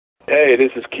Hey,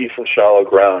 this is Keith from Shallow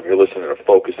Ground. You're listening to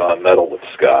Focus on Metal with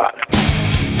Scott.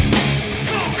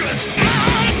 Focus on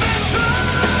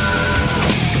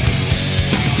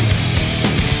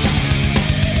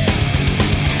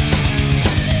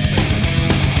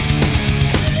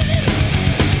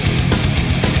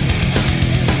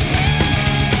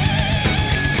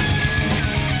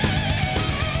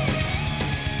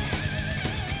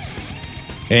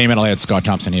Hey, Metalhead, Scott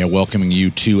Thompson here, welcoming you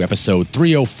to episode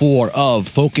 304 of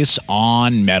Focus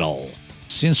on Metal.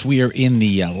 Since we are in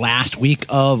the last week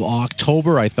of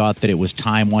October, I thought that it was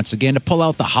time once again to pull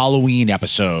out the Halloween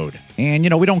episode. And, you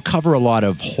know, we don't cover a lot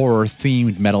of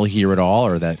horror-themed metal here at all,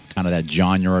 or that kind of that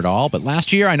genre at all. But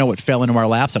last year, I know it fell into our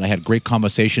laps, and I had great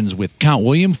conversations with Count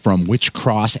William from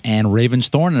Witchcross and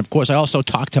Ravensthorn. And, of course, I also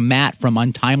talked to Matt from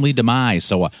Untimely Demise.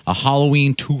 So a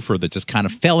Halloween twofer that just kind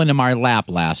of fell into my lap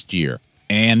last year.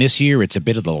 And this year, it's a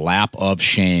bit of the lap of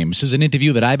shame. This is an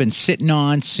interview that I've been sitting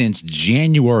on since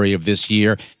January of this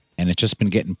year, and it's just been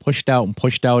getting pushed out,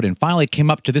 and finally came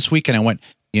up to this week, and I went,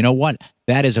 you know what?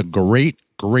 That is a great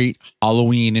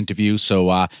Halloween interview.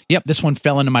 So, this one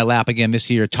fell into my lap again this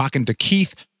year, talking to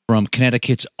Keith from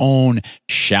Connecticut's own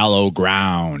Shallow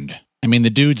Ground. I mean, the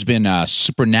dude's been a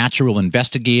supernatural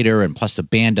investigator, and plus the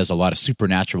band does a lot of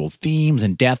supernatural themes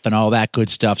and death and all that good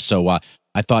stuff. So,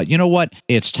 I thought, you know what?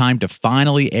 It's time to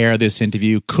finally air this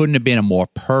interview. Couldn't have been a more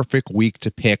perfect week to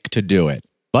pick to do it.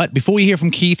 But before we hear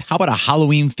from Keith, how about a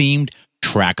Halloween-themed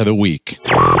track of the week?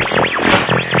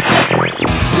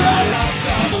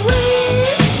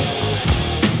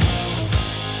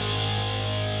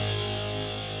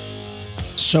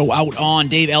 So out on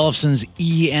Dave Ellefson's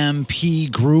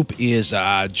EMP group is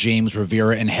James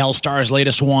Rivera and Hellstar's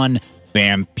latest one,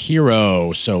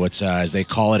 Vampiro. So it's, as they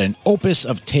call it, an opus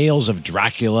of tales of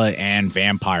Dracula and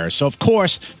vampires. So, of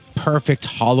course, perfect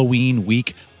Halloween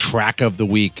week track of the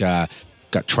week. Got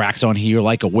tracks on here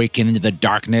like Awaken into the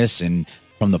Darkness and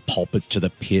From the Pulpits to the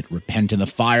Pit, Repent in the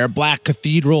Fire, Black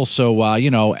Cathedral. So,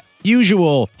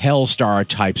 usual Hellstar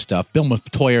type stuff. Bill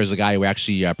Matoya is the guy who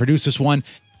actually produced this one.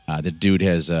 The dude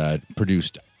has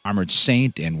produced Armored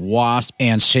Saint and Wasp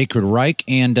and Sacred Reich,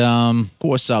 and of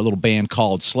course a little band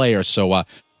called Slayer. So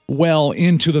well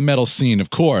into the metal scene, of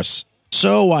course.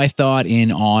 So I thought,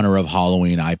 in honor of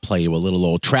Halloween, I'd play you a little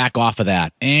old track off of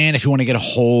that. And if you want to get a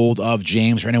hold of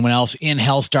James or anyone else in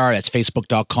Hellstar, that's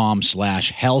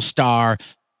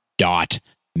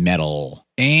facebook.com/hellstar.metal.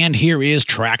 And here is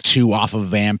track 2 off of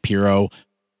Vampiro,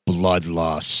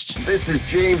 Bloodlust. This is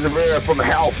James Rivera from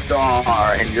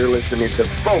Hellstar, and you're listening to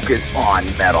Focus on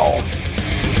Metal.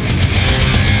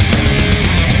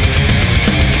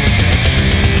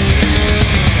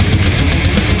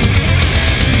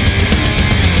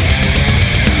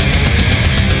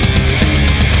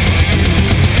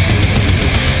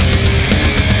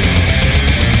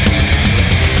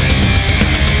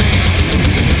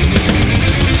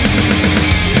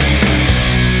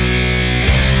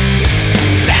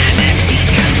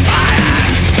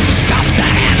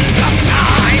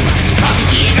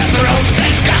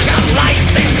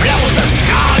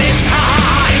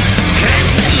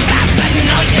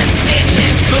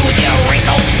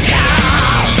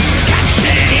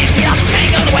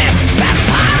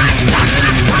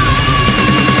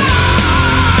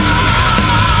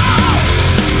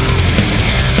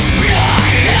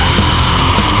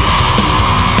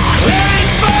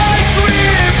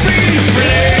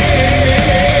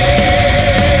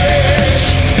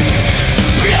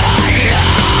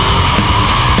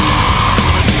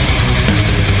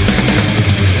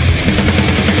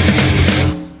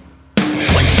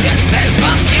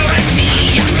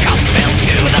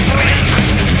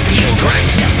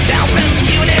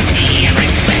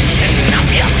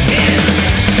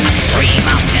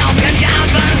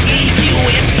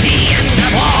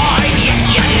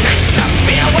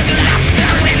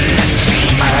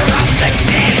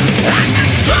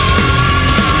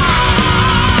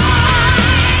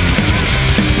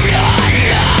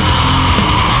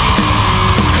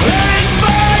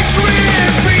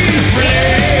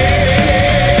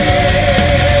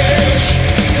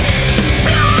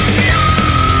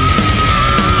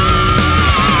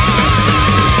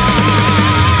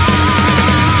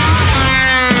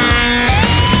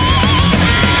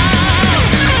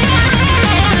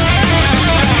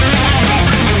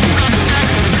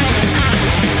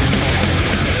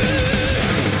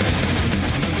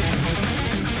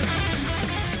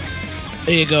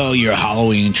 There you go, your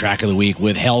Halloween track of the week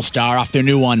with Hellstar off their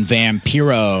new one,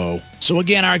 Vampiro. So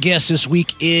again, our guest this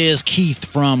week is Keith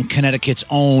from Connecticut's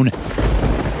own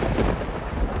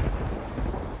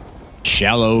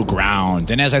Shallow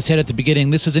Ground. And as I said at the beginning,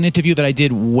 this is an interview that I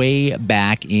did way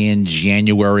back in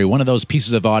January. One of those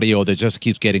pieces of audio that just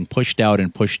keeps getting pushed out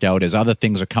as other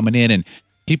things are coming in and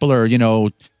people are,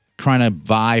 trying to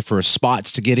vie for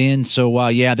spots to get in.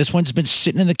 So, this one's been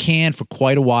sitting in the can for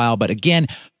quite a while. But again,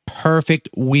 perfect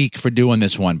week for doing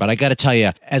this one. But I got to tell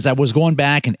you, as I was going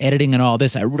back and editing and all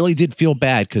this, I really did feel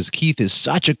bad because Keith is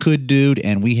such a good dude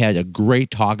and we had a great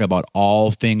talk about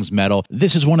all things metal.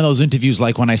 This is one of those interviews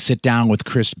like when I sit down with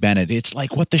Chris Bennett. It's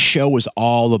like what the show is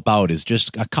all about is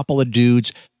just a couple of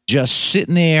dudes just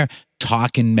sitting there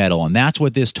talking metal. And that's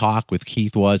what this talk with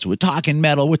Keith was. We're talking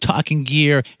metal, we're talking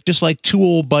gear, just like two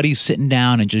old buddies sitting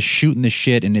down and just shooting the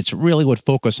shit. And it's really what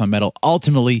Focus on Metal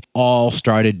ultimately all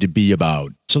started to be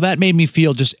about. So that made me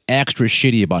feel just extra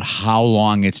shitty about how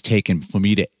long it's taken for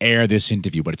me to air this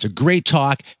interview. But it's a great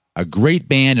talk, a great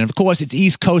band. And of course, it's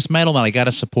East Coast metal, and I got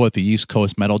to support the East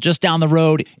Coast metal just down the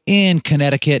road in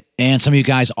Connecticut. And some of you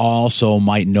guys also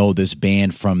might know this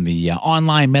band from the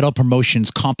Online Metal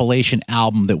Promotions compilation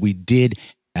album that we did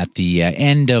at the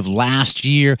end of last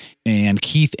year. And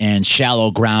Keith and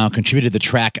Shallow Ground contributed the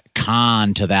track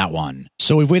Khan to that one.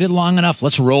 So we've waited long enough.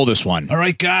 Let's roll this one. All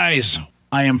right, guys.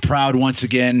 I am proud once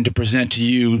again to present to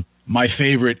you my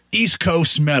favorite East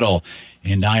Coast metal.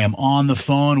 And I am on the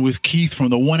phone with Keith from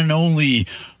the one and only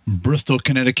Bristol,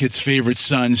 Connecticut's favorite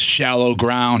sons, Shallow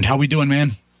Ground. How we doing,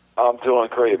 man? I'm doing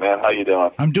great, man. How you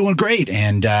doing? I'm doing great.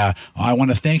 And I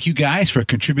want to thank you guys for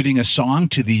contributing a song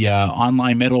to the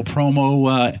Online Metal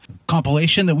promo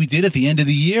compilation that we did at the end of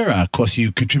the year. Of course,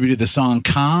 you contributed the song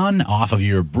Khan off of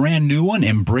your brand new one,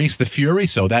 Embrace the Fury.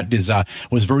 So that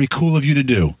was very cool of you to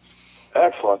do.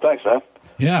 Excellent. Thanks, man.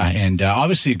 Yeah, and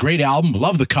obviously a great album.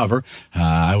 Love the cover.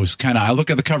 I look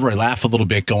at the cover, I laugh a little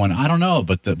bit going, I don't know,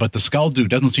 but the skull dude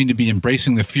doesn't seem to be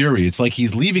embracing the fury. It's like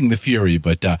he's leaving the fury,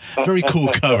 but very cool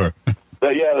cover.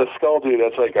 Yeah, the skull dude,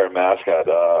 that's like our mascot.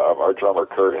 Our drummer,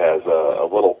 Kurt, has a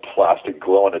little plastic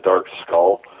glow-in-the-dark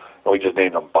skull, and we just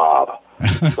named him Bob.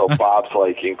 So Bob's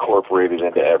like incorporated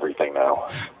into everything now.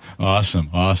 Awesome.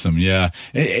 Yeah.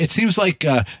 It seems like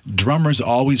drummers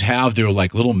always have their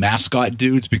like little mascot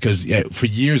dudes because for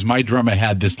years my drummer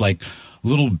had this like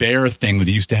little bear thing that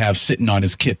he used to have sitting on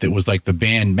his kit that was like the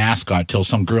band mascot till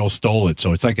some girl stole it.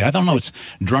 So it's like, I don't know,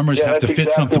 drummers have to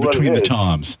fit something between the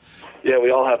toms. Yeah,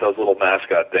 we all have those little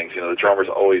mascot things. The drummers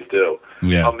always do.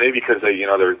 Yeah. Maybe because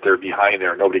they're behind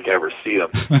there, nobody can ever see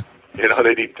them.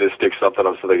 They need to stick something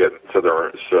up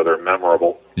so they're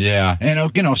memorable. Yeah,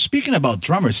 and speaking about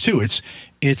drummers too, it's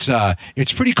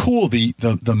pretty cool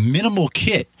the minimal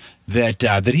kit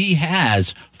that he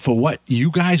has for what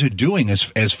you guys are doing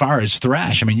as far as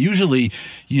thrash. I mean, usually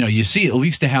you see at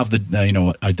least to have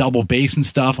the a double bass and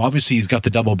stuff. Obviously, he's got the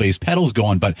double bass pedals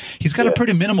going, but he's got a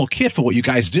pretty minimal kit for what you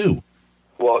guys do.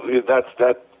 Well,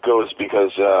 that goes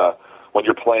because. When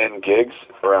you're playing gigs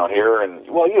around here, and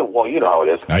you know how it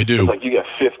is. I do. It's like you got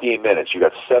 15 minutes. You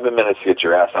got 7 minutes to get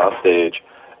your ass on stage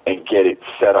and get it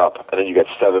set up, and then you got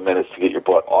 7 minutes to get your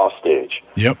butt off stage.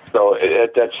 Yep. So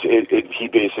he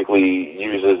basically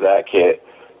uses that kit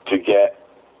to get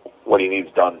what he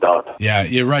needs done. Yeah,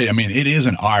 you're right. I mean, it is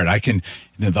an art.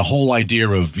 The whole idea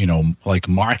of, like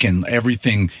marking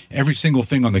everything, every single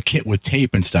thing on the kit with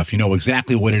tape and stuff, you know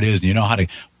exactly what it is, and you know how to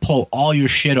pull all your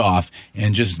shit off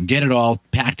and just get it all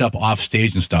packed up off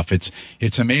stage and stuff.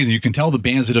 It's amazing. You can tell the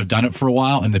bands that have done it for a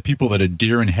while and the people that are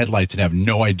deer in headlights that have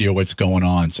no idea what's going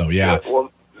on. So, yeah.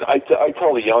 Well, I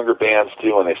tell the younger bands,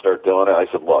 too, when they start doing it,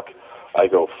 I said, look, I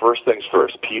go, first things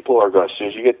first. People are going to, as soon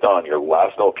as you get done, your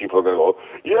last note, people are going to go,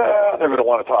 yeah, they're going to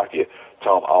want to talk to you.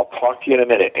 Tell them, I'll talk to you in a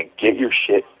minute, and get your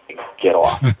shit and get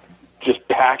off. Just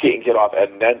pack it and get off,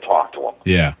 and then talk to them.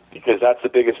 Yeah. Because that's the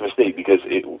biggest mistake, because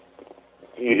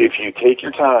if you take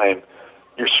your time,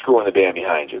 you're screwing the band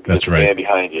behind you. That's right. The band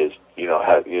behind you is,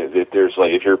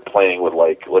 if you're playing with,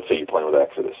 like, let's say you're playing with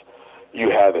Exodus, you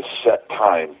have a set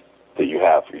time that you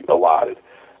have allotted.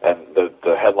 And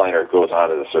the headliner goes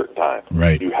on at a certain time.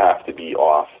 Right. You have to be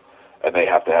off, and they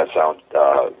have to have sound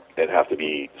and have to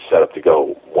be set up to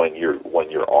go when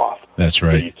you're off. That's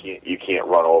right. So you can't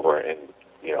run over and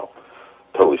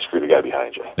totally screw the guy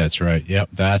behind you. That's right. Yep,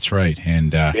 that's right. And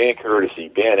band courtesy,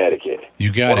 band etiquette.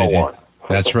 You got it.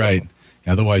 That's right.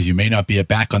 Otherwise, you may not be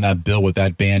back on that bill with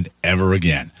that band ever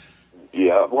again.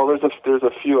 Yeah. Well, there's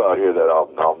a few out here that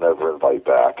I'll never invite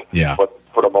back. Yeah. But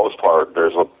for the most part,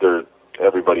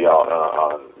 everybody out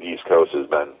on the East Coast has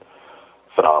been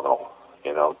phenomenal.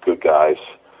 Good guys,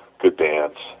 good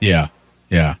bands. Yeah.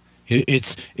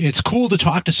 It's cool to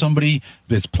talk to somebody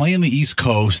that's playing the East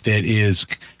Coast that is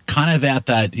kind of at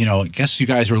that, I guess you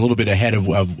guys are a little bit ahead of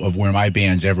where my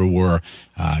bands ever were.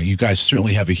 You guys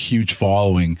certainly have a huge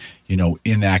following,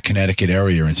 in that Connecticut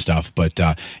area and stuff. But,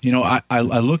 I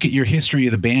look at your history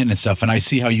of the band and stuff, and I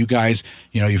see how you guys,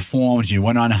 you formed, you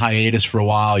went on hiatus for a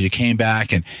while, you came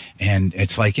back, and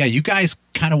it's like, yeah, you guys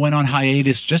kind of went on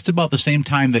hiatus just about the same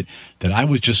time that I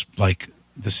was just like,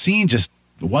 the scene just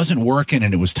wasn't working,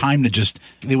 and it was time to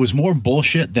there was more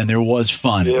bullshit than there was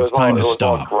fun. Yeah, it was time to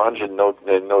stop. All grunge and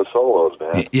no solos,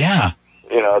 man. Yeah.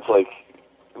 It's like,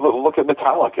 look at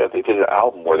Metallica. They did an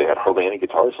album where they had hardly any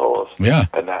guitar solos. Yeah.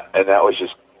 And that was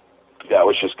just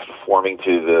conforming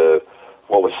to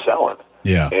what was selling.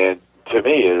 Yeah. And to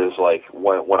me, it is like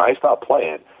when I stopped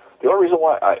playing, the only reason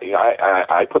why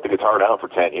I put the guitar down for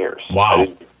 10 years. Wow. I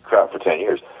didn't crap for 10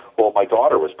 years. Well, my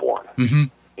daughter was born. Mm-hmm.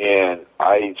 And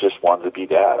I just wanted to be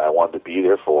dad. I wanted to be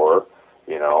there for her,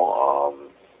 and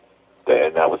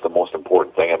that was the most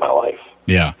important thing in my life.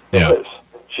 Yeah, Still is.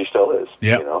 She still is.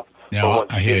 Yeah. Yeah,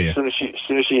 I hear you. As soon as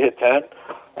she hit 10,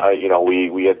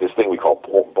 we had this thing we called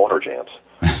boner jams,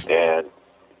 and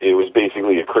it was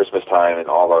basically at Christmas time, and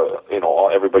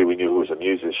everybody we knew who was a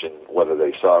musician, whether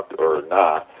they sucked or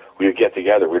not, we would get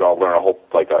together. We'd all learn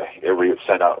everybody would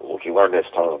send out, look, you learn this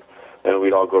tone. And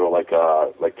we'd all go to like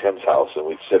Tim's house, and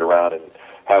we'd sit around and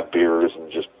have beers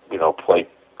and just play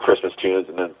Christmas tunes,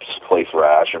 and then play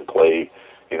thrash and play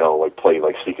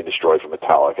Seek and Destroy from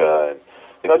Metallica,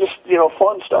 and just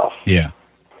fun stuff. Yeah.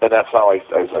 And that's how I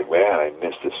was like, man, I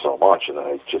missed this so much, and then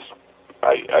it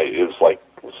was like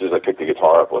as soon as I picked the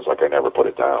guitar up, it was like I never put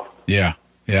it down. Yeah.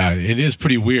 Yeah, it is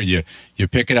pretty weird. You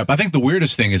pick it up. I think the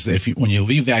weirdest thing is that when you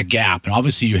leave that gap, and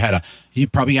obviously you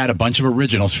probably had a bunch of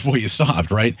originals before you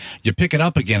stopped, right? You pick it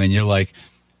up again, and you're like,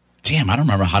 damn, I don't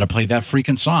remember how to play that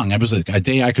freaking song. It was a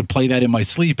day I could play that in my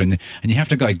sleep, and you have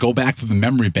to go back to the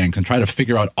memory bank and try to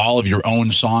figure out all of your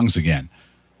own songs again.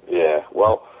 Yeah,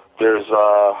 well, there's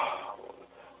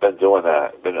been doing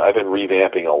that. I've been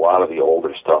revamping a lot of the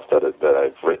older stuff that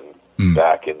I've written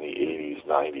back in the 80s,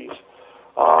 90s.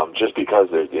 Just because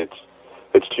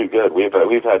it's too good. We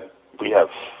have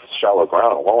Shallow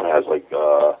Ground alone has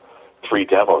 3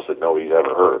 demos that nobody's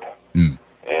ever heard, and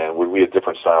we had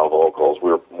different style vocals. We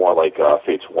were more like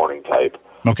Fate's Warning type,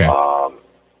 okay,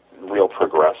 real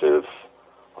progressive,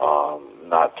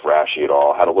 not thrashy at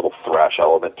all. Had a little thrash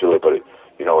element to it, but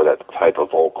that type of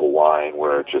vocal line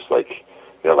where it's just like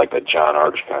the John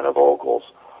Arch kind of vocals.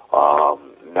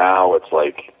 Now it's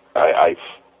like I've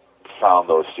found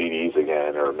those CDs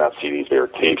again, or not CDs, they were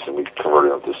tapes, and we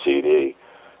converted them to CD.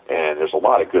 And there's a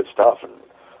lot of good stuff, and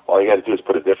all you got to do is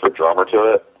put a different drummer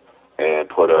to it, and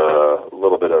put a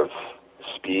little bit of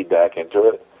speed back into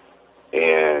it,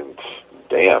 and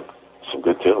damn, some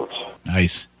good tunes.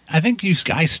 Nice. I think you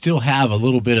guys still have a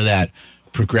little bit of that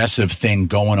progressive thing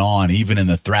going on, even in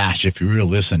the thrash, if you really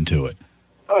listen to it.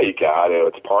 Oh, you got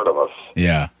it. It's part of us.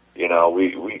 Yeah. We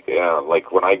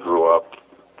like when I grew up,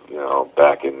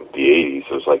 back in the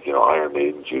 80s, it was like, Iron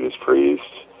Maiden, Judas Priest,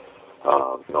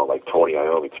 like Tony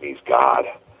Iommi, to me, is God,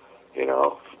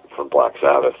 from Black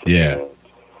Sabbath. Yeah. And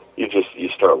you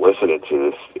start listening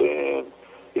to this, and,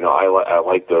 I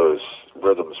like those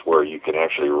rhythms where you can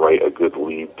actually write a good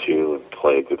lead to and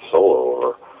play a good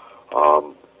solo,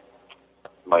 or,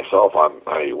 myself,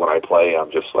 when I play, I'm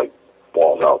just like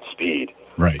balls out speed.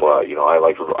 Right. But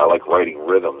I like writing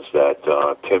rhythms that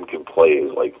Tim can play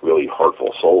as like really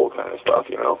heartful solo kind of stuff.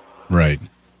 Right.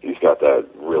 He's got that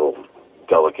real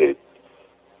delicate,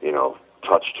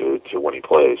 touch to when he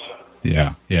plays.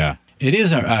 Yeah, yeah. It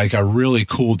is a really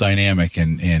cool dynamic,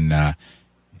 and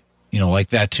like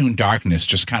that tune "Darkness."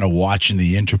 Just kind of watching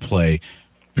the interplay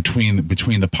between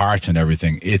the parts and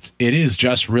everything. It is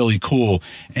just really cool,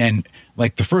 and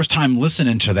like the first time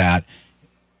listening to that,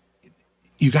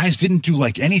 you guys didn't do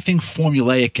like anything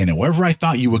formulaic in it. Wherever I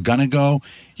thought you were gonna go,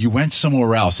 you went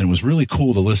somewhere else, and it was really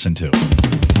cool to listen to.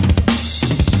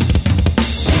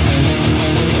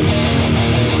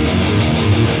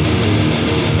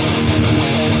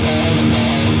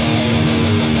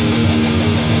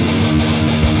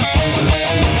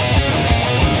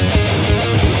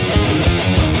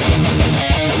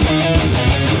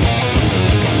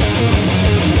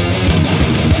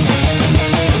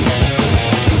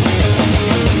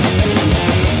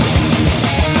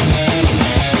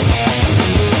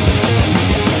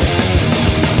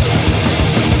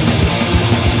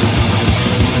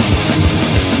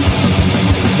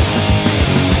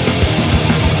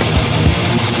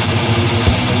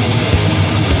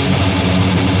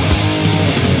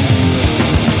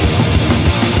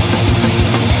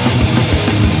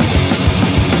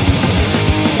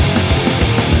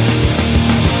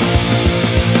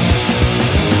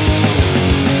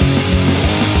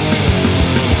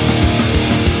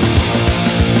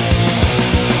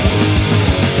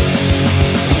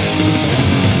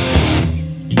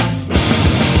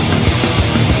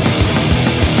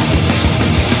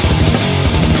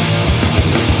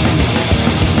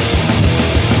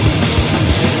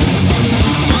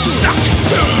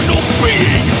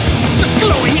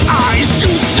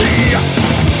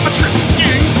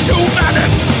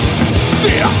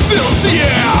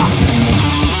 Yeah,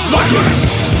 legend,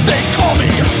 they call me.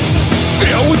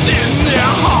 Fear within their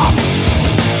hearts.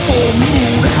 Full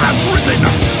moon has risen.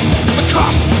 The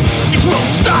curse, it will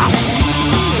start.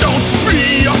 Don't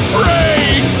be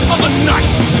afraid of the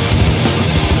night.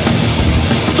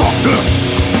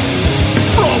 Darkness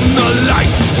from the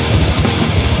light.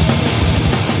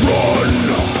 Run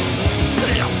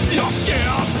if you're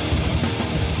scared.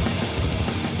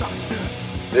 Darkness.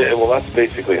 Yeah, well, that's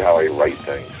basically how I write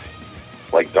things.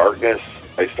 Like Darkness,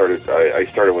 I started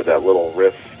with that little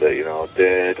riff that, you know,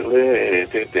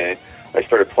 I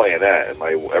started playing that, and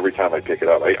every time I pick it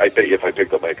up, I bet you if I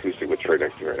picked up my acoustic, which is right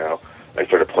next to me right now, I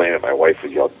started playing it, my wife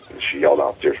would yell, she yelled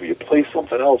downstairs, will you play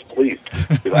something else, please?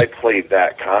 Because I played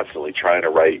that constantly, trying to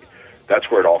write.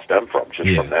 That's where it all stemmed from,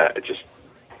 from that. It just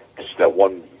that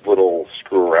one little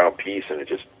screw around piece, and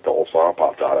the whole song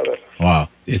popped out of it. Wow.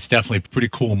 It's definitely a pretty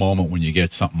cool moment when you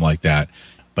get something like that.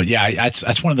 But yeah,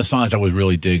 that's one of the songs I was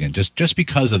really digging, just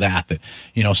because of that,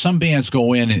 you know, some bands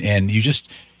go in and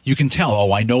you can tell,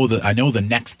 oh, I know the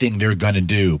next thing they're going to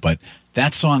do. But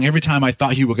that song, every time I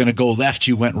thought you were going to go left,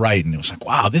 you went right. And it was like,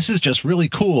 wow, this is just really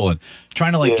cool. And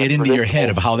trying to get into your head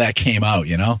of how that came out,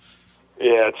 you know?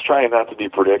 Yeah, it's trying not to be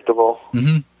predictable.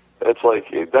 Mm-hmm. It's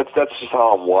like, that's just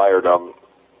how I'm wired.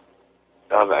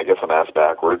 I guess I'm ass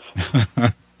backwards.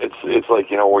 It's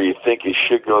like, you know, where you think you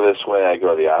should go this way, I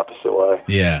go the opposite way.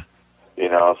 Yeah. You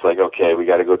know, it's like, okay, we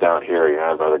got to go down here. You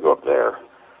know, I'd rather go up there.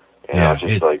 You know,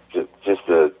 just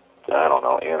the, I don't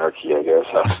know, anarchy, I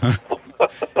guess.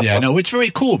 Yeah, no, it's very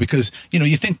cool because, you know,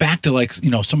 you think back to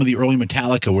some of the early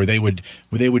Metallica where they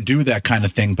would do that kind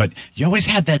of thing, but you always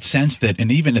had that sense that,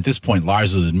 and even at this point,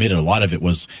 Lars has admitted a lot of it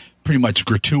was pretty much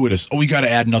gratuitous. Oh, we got to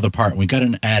add another part. We got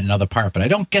to add another part. But I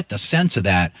don't get the sense of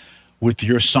that with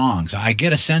your songs. I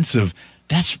get a sense of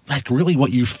that's like really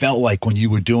what you felt like when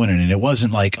you were doing it, and it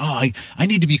wasn't like, oh, I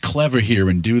need to be clever here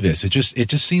and do this. It just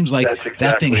seems like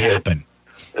that thing happened.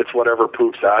 It's whatever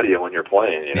poops out of you when you're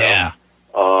playing. You know? Yeah.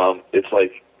 It's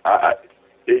like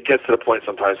it gets to the point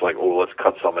sometimes like, oh, let's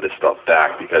cut some of this stuff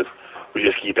back because we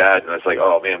just keep adding. And it's like,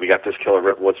 oh man, we got this killer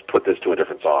riff. Let's put this to a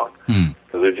different song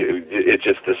because it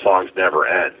just the songs never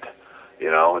end.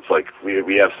 You know, it's like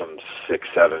we have some 6,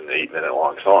 7, 8 minute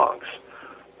long songs,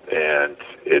 and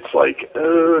it's like,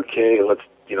 okay, let's,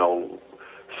 you know,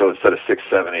 so instead of 6,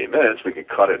 7, 8 minutes, we could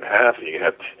cut it in half, and you can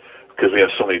have, because we have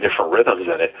so many different rhythms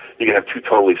in it, you can have 2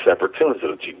 totally separate tunes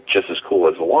that are just as cool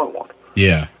as the long one.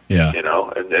 Yeah, yeah. You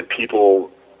know, and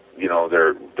people, you know,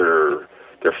 their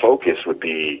focus would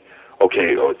be,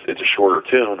 okay, it's a shorter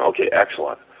tune, okay,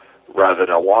 excellent. Rather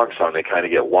than a long song, they kind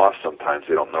of get lost sometimes.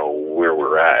 They don't know where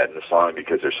we're at in the song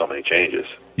because there's so many changes.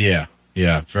 Yeah,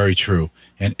 yeah, very true.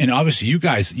 And obviously, you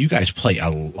guys play a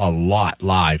lot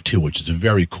live too, which is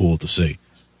very cool to see.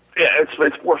 Yeah,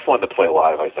 it's more fun to play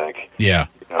live, I think. Yeah.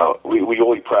 You know, we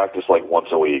only practice like once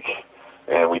a week,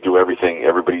 and we do everything.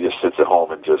 Everybody just sits at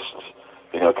home and just,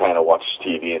 you know, kind of watches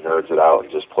TV and nerds it out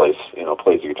and just plays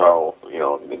the guitar, you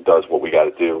know, and does what we got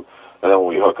to do. And then when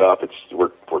we hook up,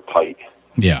 we're tight.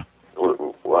 Yeah.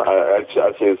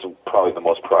 I'd say it's probably the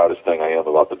most proudest thing I am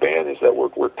about the band is that we're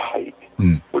tight.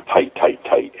 We're tight.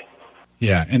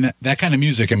 Yeah, and that kind of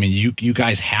music, I mean, you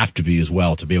guys have to be as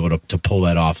well to be able to pull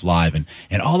that off live.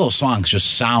 And all those songs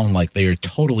just sound like they are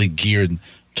totally geared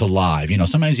to live. You know,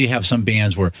 sometimes you have some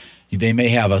bands where they may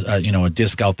have a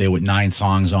disc out there with 9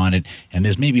 songs on it, and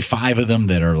there's maybe 5 of them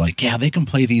that are like, yeah, they can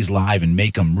play these live and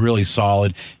make them really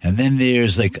solid. And then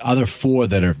there's like other 4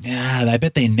 that are, yeah, I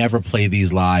bet they never play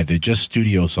these live. They're just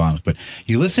studio songs. But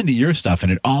you listen to your stuff,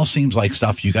 and it all seems like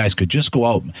stuff you guys could just go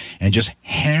out and just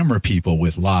hammer people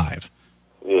with live.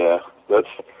 Yeah, that's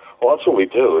what we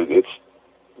do.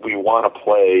 We want to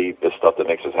play the stuff that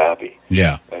makes us happy.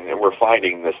 Yeah. And we're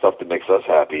finding the stuff that makes us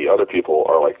happy. Other people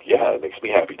are like, yeah, it makes me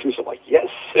happy too. So I'm like, yes.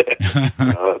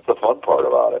 That's the fun part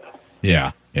about it.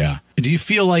 Yeah, yeah. Do you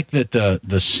feel like that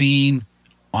the scene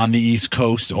on the East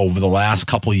Coast over the last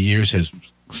couple of years has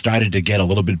started to get a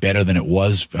little bit better than it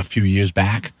was a few years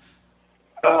back?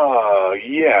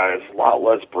 Yeah, it's a lot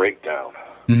less breakdown.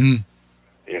 Mm-hmm.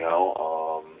 You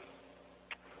know,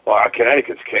 well,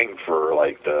 Connecticut's king for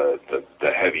like the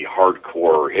heavy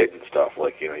hardcore hit and stuff.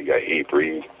 Like, you know, you got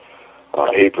Hatebreed.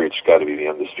 Hatebreed's got to be the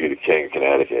undisputed king of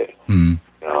Connecticut. Mm-hmm.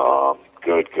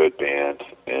 Good band,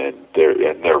 and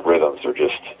their rhythms are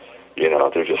just, you know,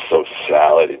 they're just so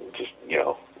solid and just, you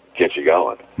know, get you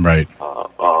going. Right.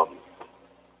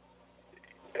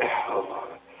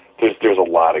 There's a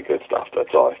lot of good stuff.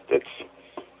 That's all. There's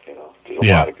a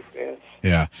lot of good bands.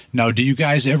 Yeah. Now, do you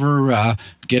guys ever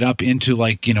get up into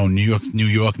like, you know, New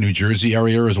York, New Jersey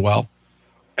area as well?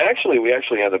 We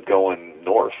actually end up going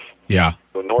north. Yeah.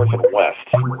 So north and west.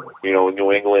 You know,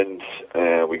 New England,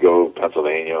 and we go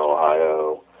Pennsylvania,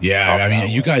 Ohio. Yeah, I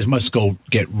mean, you guys must go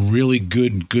get really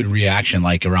good reaction,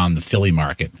 like around the Philly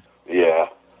market. Yeah.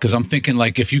 Because I'm thinking,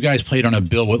 like, if you guys played on a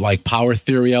bill with, like, Power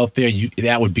Theory out there,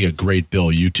 that would be a great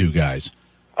bill, you two guys.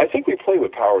 I think we played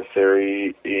with Power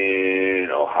Theory in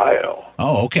Ohio.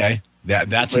 Oh, okay.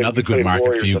 That's another good market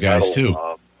Warriors for you guys,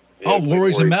 Metal, too.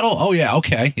 Warriors of Metal? Oh, yeah,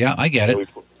 okay. Yeah, I get it.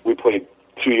 We played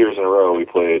 2 years in a row. We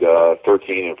played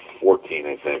 13 and 14,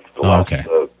 I think,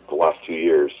 the last 2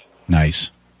 years.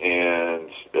 Nice. And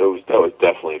that was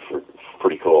definitely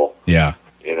pretty cool. Yeah.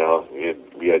 You know,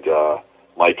 we had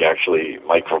Mike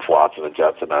from Flotsam and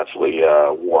Jetsam actually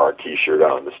wore our T-shirt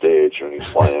out on the stage when he was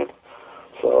playing.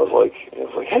 So I was like,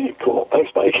 hey, cool,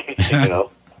 thanks, Mike. You know.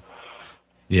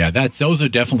 Yeah, those are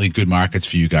definitely good markets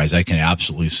for you guys. I can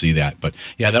absolutely see that. But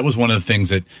yeah, that was one of the things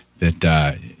that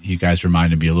you guys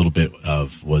reminded me a little bit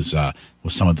of was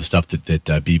some of the stuff that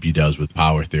BB does with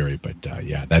Power Theory. But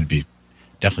yeah,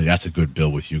 that's a good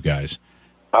bill with you guys.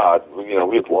 You know,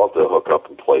 we'd love to hook up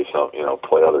and play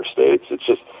play other states. It's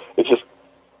just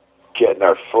getting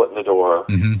our foot in the door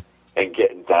and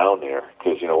getting down there,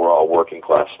 because, you know, we're all working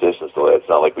class citizens. So it's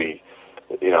not like we've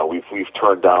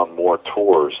turned down more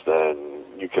tours than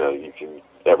you can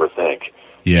ever think.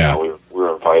 Yeah. You know, we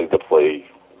were invited to play,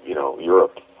 you know,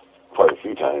 Europe quite a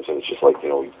few times, and it's just like, you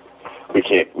know,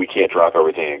 we can't drop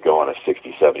everything and go on a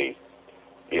 60, 70,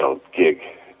 you know, gig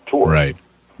tour. Right.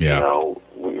 Yeah. You know,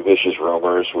 Vicious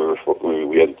Rumors,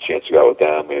 we had a chance to go with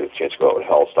them. We had a chance to go with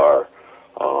Hellstar.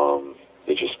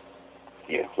 It just,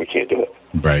 you know, we can't do it.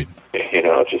 Right. You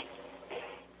know, just.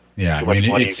 Yeah, I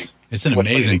mean, it's an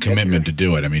amazing commitment to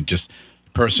do it. I mean, just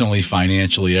personally,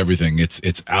 financially, everything.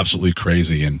 It's absolutely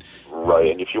crazy. And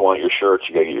right, and if you want your shirts,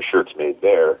 you got to get your shirts made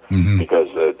there, because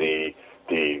the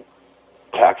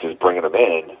taxes bringing them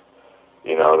in,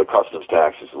 you know, the customs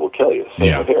taxes will kill you.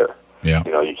 Same with here. Yeah.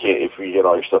 You know, you can't, if you get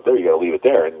all your stuff there, you got to leave it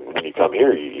there, and when you come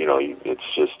here,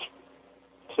 it's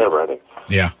never ending.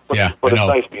 Yeah, yeah. But it's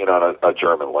nice being on a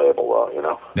German label, though. You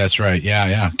know. That's right.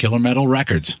 Yeah. Killer Metal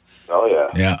Records. Oh yeah.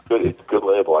 Yeah. It's a good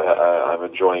label. I'm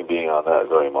enjoying being on that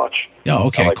very much. Yeah.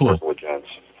 Okay. I like cool. working with Jens.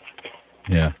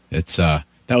 Yeah. It's I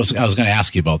was going to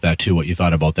ask you about that too. What you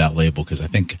thought about that label, because I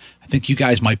think you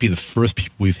guys might be the first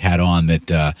people we've had on that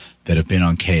have been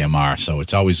on KMR. So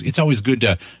it's always good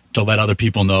to let other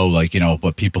people know, like, you know,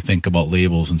 what people think about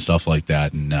labels and stuff like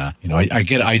that. And you know,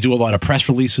 I do a lot of press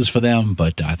releases for them,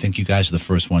 but I think you guys are the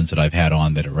first ones that I've had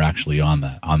on that are actually on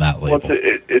that label. Well,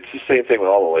 it's the same thing with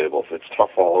all the labels. It's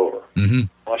tough all over.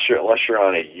 Unless you're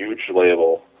on a huge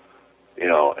label, you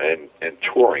know, and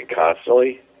touring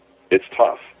constantly, it's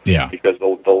tough. Yeah. Because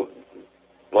let's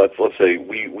say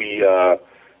we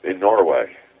in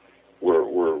Norway,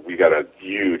 we got a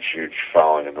huge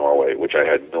following in Norway, which I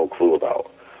had no clue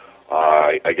about.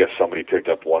 I guess somebody picked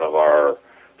up one of our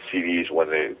CDs when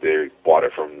they bought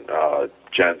it from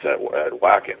Jens at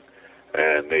Wacken,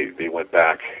 and they went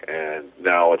back, and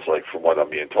now it's like, from what I'm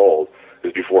being told,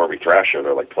 because before every thrash show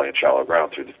they're like playing Shallow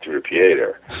Ground through the PA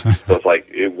there. So it's like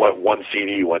one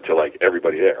CD went to like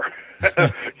everybody there,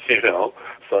 you know.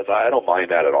 So I don't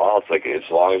mind that at all. It's like, as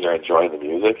long as they're enjoying the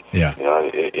music. Yeah. You know,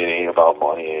 it ain't about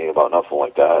money, it ain't about nothing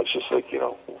like that. It's just like, you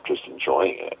know, just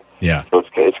enjoying it. Yeah. So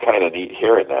it's kind of neat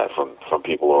hearing that from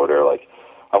people over there. Like,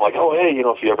 I'm like, oh, hey, you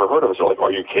know, if you ever heard of us, they're like,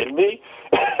 are you kidding me?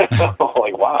 I'm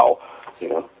like, wow, you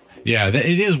know. Yeah,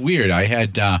 it is weird. I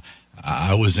had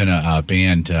I was in a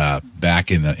band back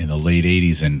in the late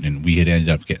 '80s, and we had ended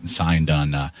up getting signed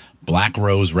on Black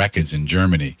Rose Records in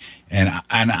Germany. And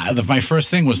my first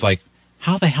thing was like,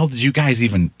 how the hell did you guys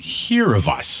even hear of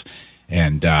us?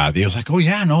 And they was like, oh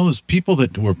yeah, no, there's people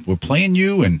that were playing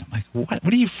you, and I'm like,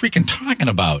 what are you freaking talking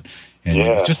about? And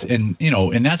that's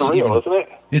it's real, isn't it?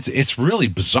 It's really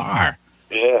bizarre.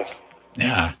 Yeah.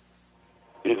 Yeah.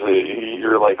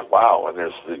 You're like, wow, and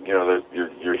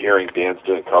you're hearing bands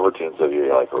doing cover tunes of you.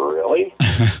 You're like, really?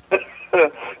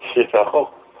 You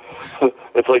know,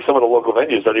 it's like some of the local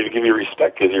venues don't even give you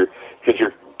respect because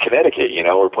you're Connecticut. You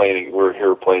know, we're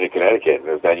here playing in Connecticut, and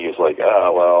the venue's like,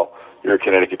 oh well, you're a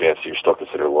Connecticut band, so you're still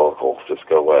considered local. Just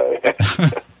go away.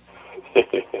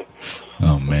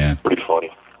 Oh man, pretty funny.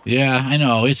 Yeah, I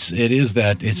know. It's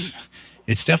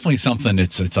definitely something.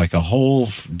 It's like a whole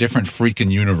different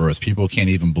freaking universe. People can't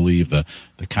even believe the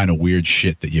kind of weird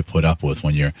shit that you put up with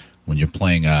when you're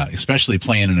playing, especially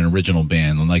playing in an original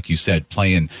band. And like you said,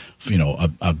 playing, you know,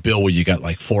 a bill where you got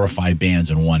like 4 or 5 bands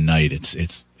in one night.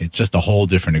 It's just a whole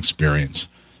different experience.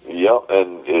 Yep,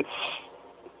 and it's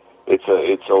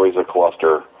always a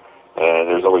cluster, and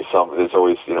there's always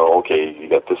you know, okay, you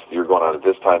got this, you're going on at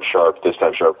this time sharp,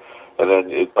 and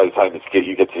then by the time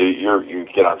you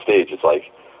get on stage, it's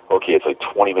like, okay, it's like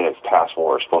 20 minutes past when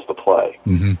we're supposed to play.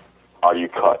 Mm-hmm. Are you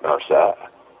cutting our set?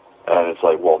 And it's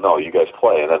like, well, no, you guys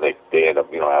play. And then they end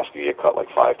up, asking you to cut like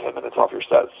 5-10 minutes off your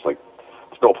set. It's like,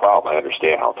 it's no problem. I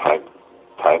understand how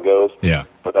time goes. Yeah.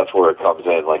 But that's where it comes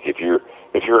in. Like if you're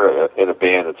in a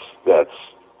band that's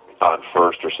on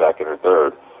first or second or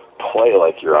third, play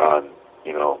like you're on,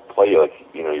 play like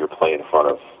you're playing in front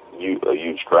of a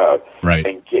huge crowd. Right.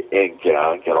 And get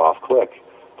on, get off quick.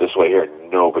 This way here,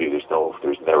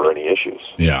 there's never any issues.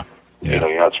 Yeah. Yeah.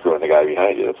 You're not screwing the guy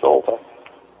behind you. That's the whole thing.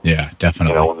 Yeah,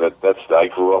 definitely. I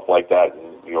grew up like that,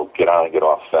 and get on and get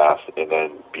off fast, and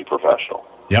then be professional.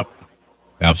 Yep,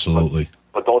 absolutely.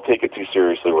 But don't take it too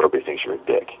seriously where everybody thinks you're a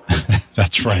dick.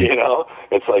 That's right.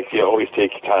 It's like always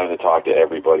take your time to talk to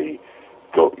everybody.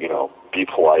 Go, be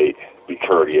polite, be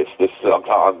courteous.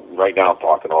 Right now I'm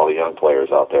talking to all the young players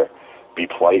out there. Be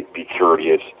polite, be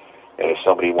courteous, and if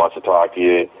somebody wants to talk to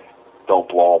you, don't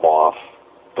blow them off.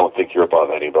 Don't think you're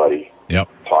above anybody. Yep.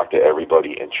 Talk to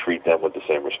everybody and treat them with the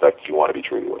same respect you want to be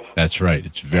treated with. That's right.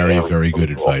 It's very, very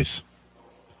good advice.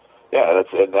 Yeah,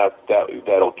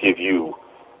 that'll give you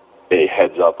a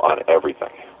heads up on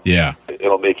everything. Yeah.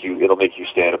 It'll make you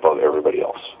stand above everybody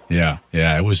else. Yeah.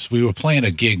 Yeah. We were playing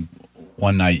a gig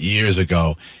one night years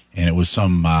ago, and it was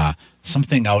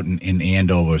something out in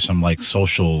Andover, some like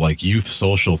social, like youth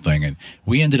social thing. And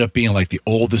we ended up being like the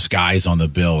oldest guys on the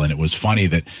bill. And it was funny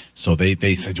that, so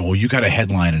they said, well, you got a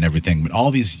headline and everything. But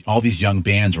all these young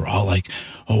bands were all like,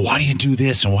 oh, why do you do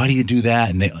this? And why do you do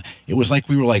that? And it was like,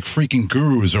 we were like freaking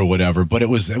gurus or whatever. But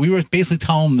we were basically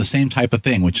telling them the same type of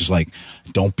thing, which is like,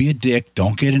 don't be a dick.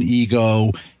 Don't get an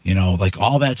ego, like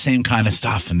all that same kind of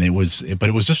stuff. And it was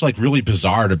just like really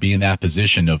bizarre to be in that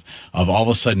position of all of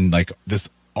a sudden, like this,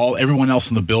 everyone else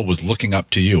in the bill was looking up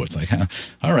to you. It's like,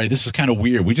 all right, this is kind of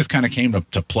weird. We just kind of came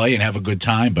to play and have a good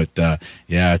time, but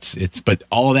yeah, but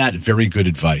all of that, very good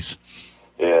advice.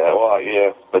 Yeah, well,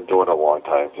 yeah, been doing it a long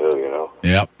time too.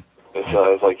 Yep.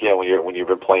 It's like when you've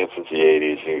been playing since the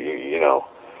 '80s,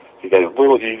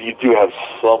 you do have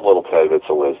some little tidbits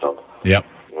of wisdom. Yep.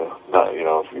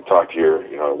 If you talk to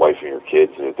your wife and your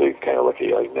kids, they kind of look at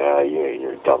you like, nah,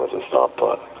 you're dumb as a stump.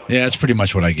 But yeah, that's pretty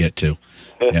much what I get too.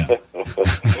 Yeah.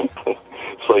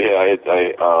 So yeah,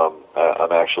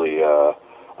 I'm actually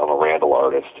I'm a Randall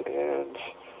artist, and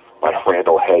my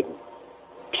Randall head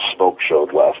smoke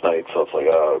showed last night. So it's like,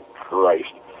 oh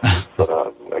Christ! But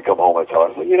I come home and tell her, I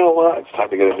was like, you know what? It's time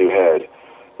to get a new head.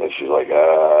 And she's like,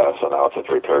 so now it's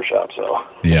a repair shop. So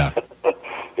yeah,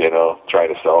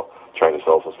 trying to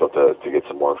sell some stuff to get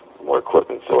some more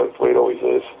equipment. So it's the way it always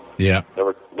is. Yeah.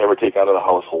 Never take out of the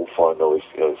household fund. Always,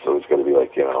 so it's going to be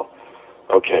like,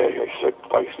 okay,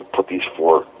 I should put these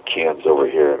 4 cans over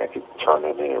here, and I could turn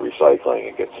them into recycling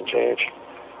and get some change.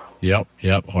 Yep.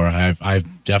 Or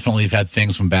I've definitely had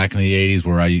things from back in the '80s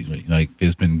where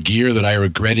there's been gear that I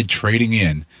regretted trading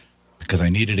in because I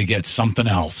needed to get something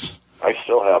else. I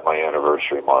still have my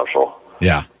anniversary Marshall.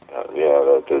 Yeah.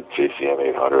 The JCM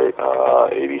 800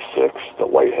 86, the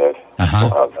Whitehead.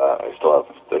 Uh-huh. I still have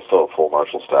a full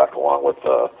Marshall stack along with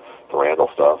the Randall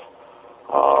stuff.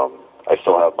 I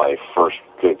still have my first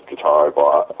good guitar I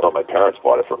bought. Well, my parents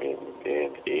bought it for me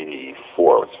in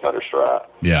 '84. It's Fender Strat.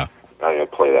 Yeah. I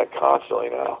play that constantly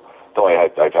now. Though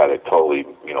I've had it totally,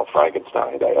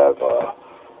 Frankenstein. I have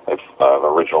an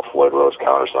original Floyd Rose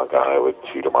countersunk on it with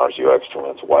 2 DeMars UX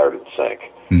twins wired in sync.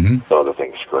 Mm-hmm. So the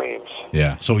thing screams.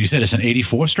 Yeah. So you said it's an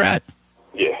 '84 Strat?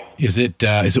 Yeah. Is it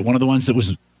one of the ones that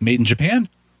was made in Japan?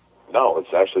 No,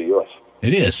 it's actually U.S.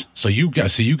 It is. So you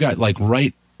got like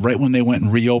right when they went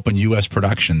and reopened U.S.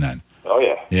 production then. Oh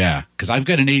yeah. Yeah, because I've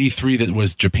got an '83 that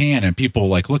was Japan, and people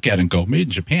like look at it and go, "Made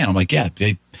in Japan." I'm like, yeah,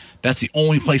 that's the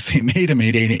only place they made them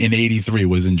in '83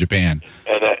 was in Japan.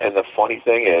 And the funny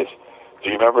thing is, do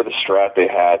you remember the Strat they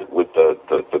had with the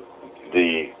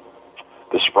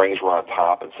springs were on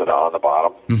top instead of on the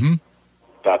bottom? Mm-hmm.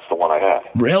 That's the one I had.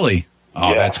 Really?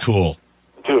 Oh, yeah. That's cool,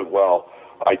 dude. Well,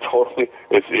 we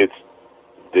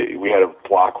had a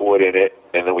block wood in it,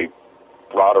 and then we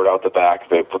routed out the back.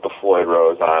 They put the Floyd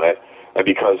Rose on it, and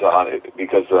because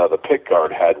the pick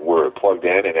guard were plugged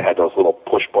in, and it had those little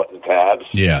push button tabs.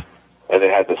 Yeah. And it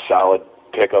had the solid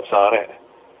pickups on it.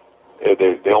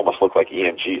 They almost look like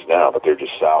EMGs now, but they're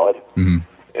just solid. Mm-hmm.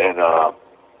 And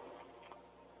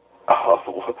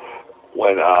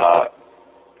when I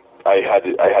had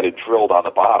it drilled on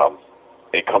the bottom,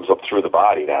 it comes up through the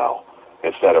body now.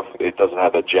 Instead of, it doesn't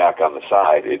have the jack on the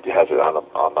side, it has it on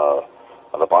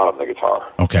the bottom of the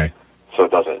guitar. Okay. So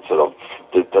it doesn't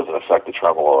affect the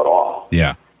tremolo at all.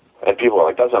 Yeah. And people are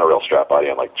like, that's not a real Strat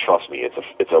body. I'm like, trust me, it's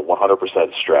a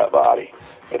 100% Strat body.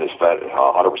 It is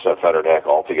 100% Fender neck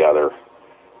altogether,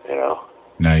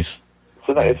 Nice.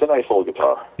 It's a nice little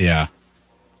guitar. Yeah.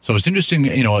 So it's interesting,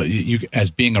 you as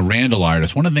being a Randall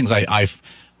artist, one of the things I've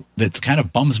that's kind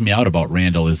of bums me out about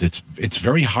Randall is it's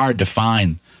very hard to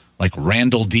find like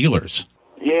Randall dealers.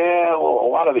 Yeah, well, a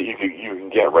lot of it you can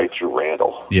get right through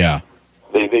Randall. Yeah.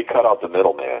 They cut out the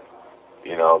middleman,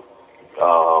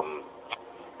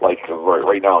 like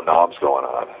right now NOM's going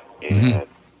on, and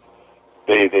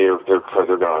they're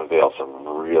going to unveil some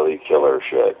really killer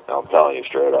shit. I'm telling you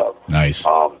straight up. Nice.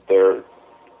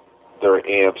 Their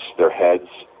amps, their heads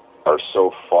are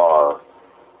so far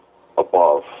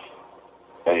above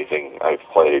anything I've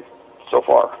played so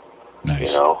far.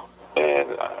 Nice.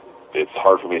 And it's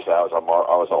hard for me to say. I was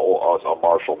a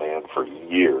Marshall man for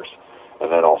years,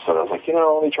 and then all of a sudden I was like,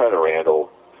 let me try the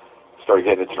Randall. Started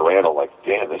getting into the Randall, like,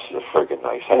 damn, this is a friggin'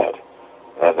 nice head.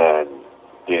 And then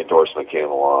the endorsement came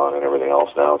along and everything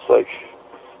else. Now it's like,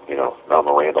 now I'm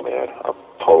a Randall man. I'm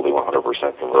totally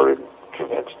 100%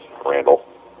 convinced Randall.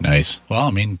 Nice. Well,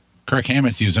 I mean, Kirk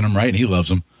Hammett's using them, right? And he loves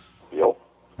them. Yep.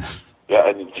 Yeah,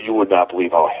 and you would not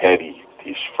believe how heady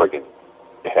these friggin'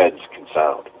 heads can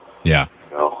sound. Yeah.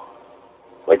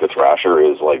 Like the Thrasher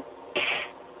is like,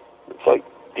 it's like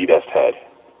the best head,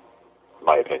 in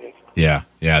my opinion. Yeah,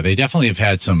 they definitely have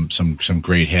had some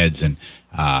great heads, and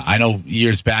I know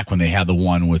years back when they had the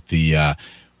one with the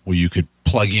where you could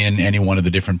plug in any one of the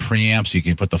different preamps, you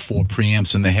can put the 4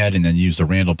 preamps in the head, and then use the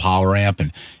Randall power amp,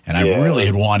 and I really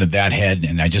had wanted that head,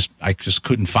 and I just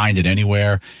couldn't find it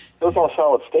anywhere. It was all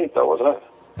solid state, though, wasn't it?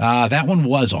 That one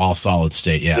was all solid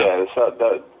state. Yeah. Yeah,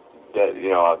 that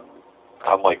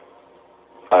I'm like,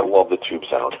 I love the tube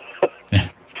sound.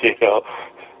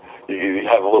 You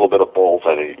have a little bit of bolt,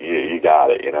 and you got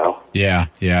it, Yeah.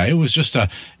 It was just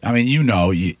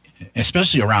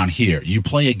especially around here, you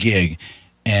play a gig,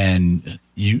 and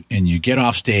you get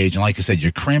off stage, and like I said,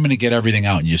 you're cramming to get everything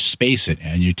out, and you space it,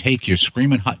 and you take your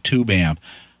screaming hot tube amp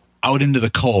out into the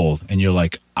cold, and you're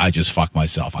like, I just fucked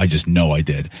myself. I just know I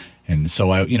did. And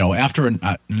so after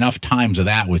enough times of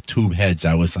that with tube heads,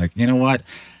 I was like, you know what?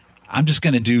 I'm just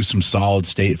going to do some solid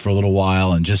state for a little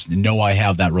while and just know I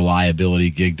have that reliability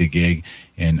gig to gig.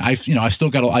 And I've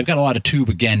got a lot of tube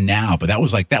again now, but that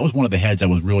was one of the heads I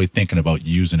was really thinking about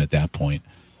using at that point.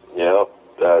 Yeah,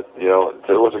 it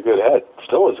was a good head.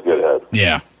 Still is a good head.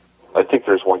 Yeah. I think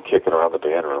there's one kicking around the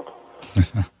band room.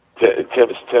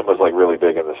 Tim was like really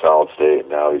big in the solid state.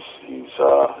 Now he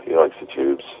likes the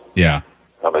tubes. Yeah.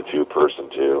 I'm a tube person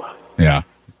too. Yeah.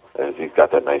 And he's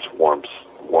got that nice warm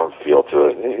feel to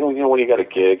it. And, when you got a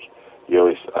gig,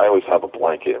 I always have a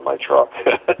blanket in my truck.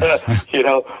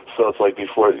 So it's like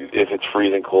before, if it's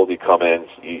freezing cold, you come in,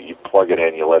 you plug it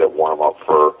in, you let it warm up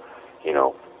for,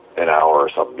 an hour or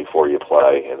something before you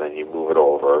play, and then you move it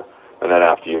over. And then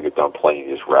after you get done playing,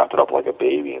 you just wrap it up like a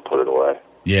baby and put it away.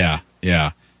 Yeah.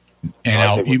 And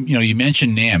now, you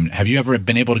mentioned NAMM. Have you ever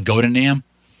been able to go to NAMM?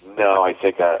 No, I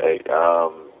think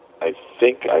I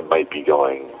think I might be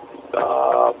going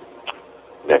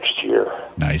next year.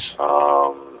 Nice.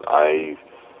 I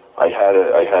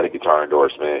had a guitar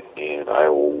endorsement, and I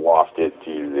lost it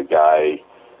to the guy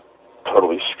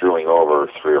totally screwing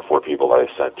over 3 or 4 people that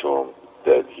I sent to him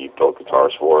that he built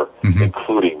guitars for,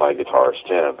 including my guitarist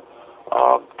Tim.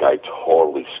 Guy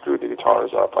totally screwed the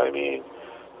guitars up. I mean,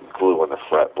 glue on the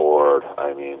fretboard.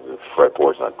 I mean, the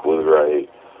fretboard's not glued right.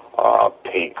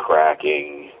 Paint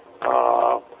cracking.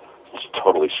 Just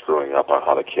totally screwing up on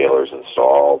how the Kahler's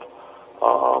installed.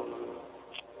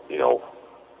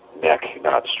 Neck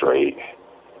not straight.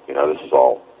 This is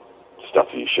all stuff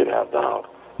that you should have down.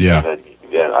 Yeah. And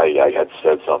then I had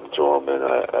said something to him, and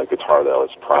a guitar that was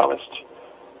promised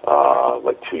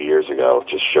like 2 years ago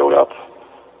just showed up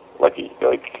let's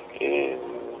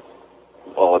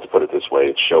put it this way,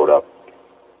 it showed up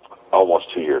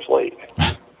almost 2 years late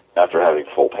after having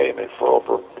full payment for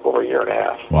over a year and a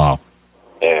half. Wow.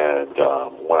 And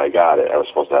when I got it, I was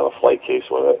supposed to have a flight case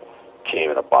with it.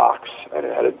 Came in a box, and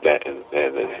it had a dent, and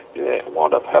it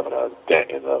wound up having a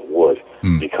dent in the wood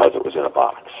because it was in a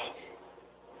box.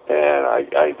 And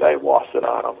I lost it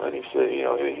on him, and he said,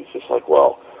 and he's just like,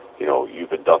 well,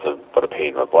 you've been nothing but a pain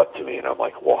in the butt to me. And I'm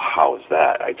like, well, how is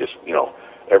that? I just,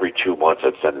 every 2 months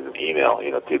I'd send him an email,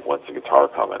 dude, when's the guitar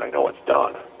coming? I know it's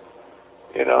done,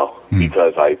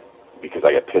 because I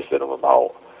got pissed at him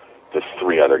about the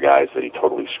 3 other guys that he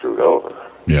totally screwed over.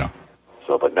 Yeah.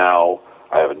 So, but now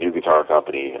I have a new guitar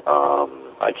company.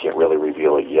 I can't really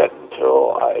reveal it yet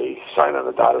until I sign on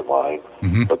the dotted line.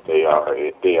 But they are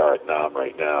at NAMM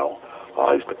right now.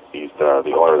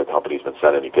 The owner of the company's been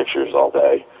sending me pictures all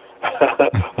day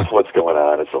of what's going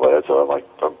on, and so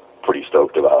I'm pretty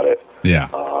stoked about it. Yeah.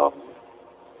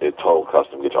 It's total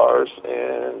custom guitars,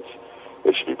 and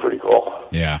it should be pretty cool.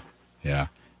 Yeah, yeah.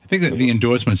 I think that the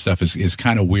endorsement stuff is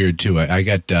kind of weird too. I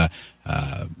got a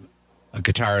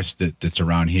guitarist that's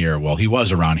around here. Well, he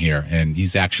was around here, and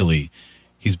he's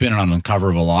been on the cover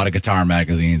of a lot of guitar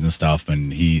magazines and stuff,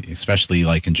 and he, especially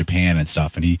like in Japan and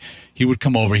stuff, and he would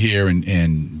come over here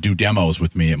and do demos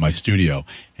with me at my studio,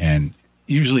 and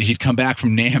usually he'd come back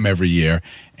from NAMM every year,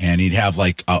 and he'd have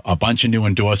like a bunch of new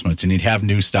endorsements, and he'd have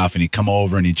new stuff, and he'd come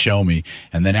over and he'd show me,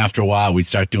 and then after a while we'd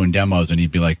start doing demos, and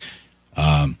he'd be like,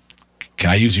 can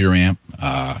I use your amp?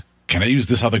 Can I use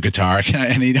this other guitar?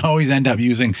 And he'd always end up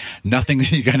using nothing that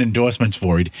he got endorsements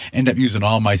for. He'd end up using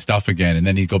all my stuff again. And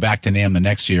then he'd go back to NAMM the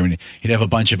next year, and he'd have a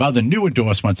bunch of other new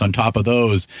endorsements on top of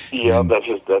those. Yeah, and, that's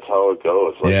how it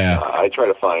goes. Like, yeah. I try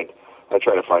to find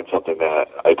something that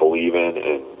I believe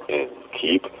in and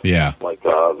keep. Yeah. Like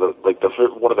one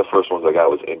of the first ones I got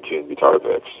was Intune guitar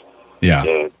picks. Yeah.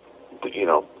 And you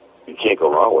know, you can't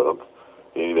go wrong with them.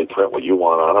 You know, they print what you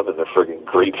want on them, and they're friggin'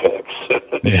 great picks.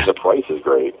 Yeah. The price is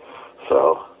great.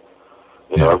 So,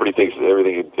 you know, everybody thinks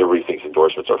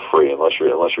endorsements are free unless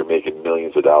you're making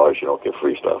millions of dollars. You don't get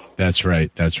free stuff. That's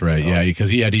right. That's right. Yeah, because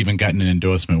he had even gotten an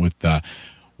endorsement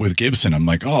with Gibson. I'm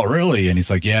like, oh, really? And he's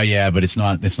like, yeah, but it's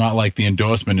not like the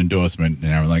endorsement. And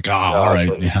I'm like, oh, all right.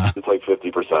 It's like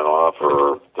 50% off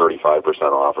or 35%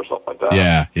 off or something like that.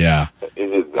 Yeah.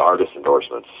 It's the artist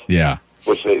endorsements. Yeah.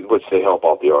 Which they help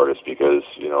out the artist because,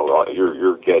 you know,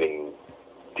 you're getting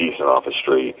decent off the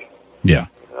street. Yeah.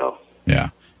 You know? Yeah.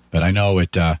 But I know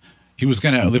it. He was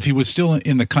gonna, if he was still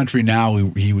in the country now,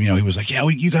 he was like, yeah,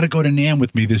 you got to go to NAMM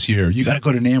with me this year. You got to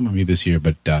go to NAMM with me this year.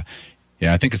 But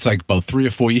yeah, I think it's like about 3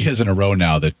 or 4 years in a row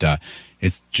now that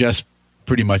it's just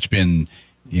pretty much been,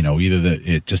 you know, either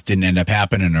it just didn't end up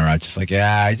happening, or I just like,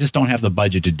 I just don't have the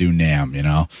budget to do NAMM. You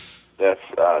know.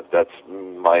 That's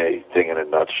my thing in a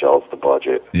nutshell. It's the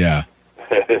budget. Yeah.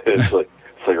 it's like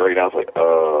right now it's like,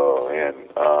 oh, and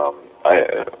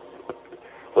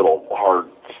little hard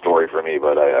story for me,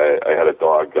 but I had a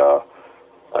dog.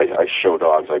 I show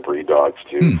dogs. I breed dogs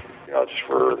too, you know, just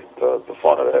for the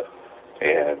fun of it.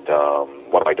 And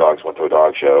one of my dogs went to a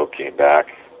dog show, came back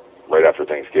right after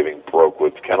Thanksgiving, broke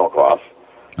with kennel cough,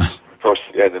 and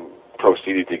then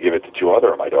proceeded to give it to 2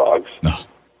 other of my dogs.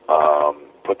 No.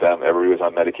 Put them. Everybody was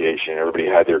on medication. Everybody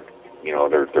had their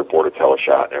Bordetella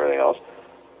shot and everything else.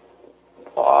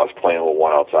 I was playing a little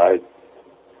one outside.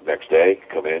 Next day,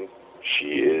 come in.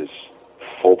 She is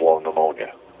full-blown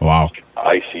pneumonia. Wow.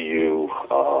 ICU,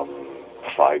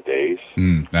 5 days.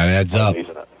 That adds up.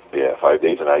 5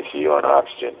 days in ICU on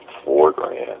oxygen,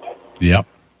 $4,000. Yep.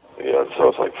 Yeah, so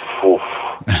it's like,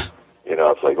 oof. You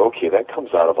know, it's like, okay, that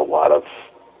comes out of a lot of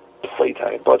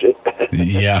playtime budget.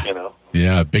 Yeah. You know?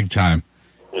 Yeah, big time.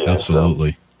 Yeah,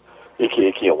 absolutely. So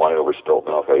you can't whine over spilled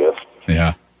milk, I guess.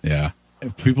 Yeah. For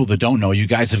people that don't know, you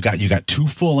guys have got 2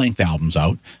 full-length albums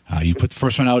out. You put the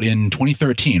first one out in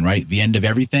 2013, right? The End of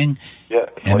Everything. Yeah,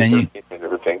 and then End of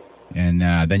Everything. And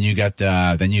then you got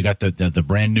the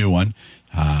brand new one.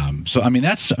 So I mean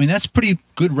that's pretty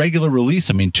good regular release.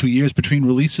 I mean 2 years between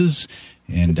releases,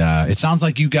 and it sounds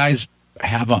like you guys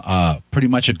have a pretty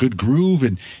much a good groove,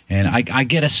 and I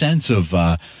get a sense of.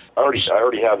 I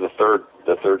already have the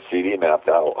third CD mapped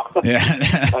out. Yeah,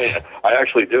 I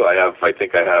actually do. I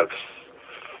think I have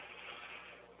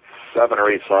 7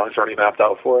 or 8 songs already mapped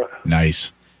out for it.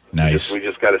 Nice. We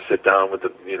just got to sit down with the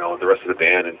rest of the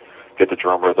band and get the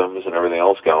drum rhythms and everything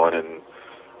else going, and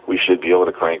we should be able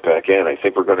to crank back in. I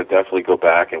think we're going to definitely go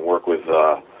back and work with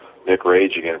Nick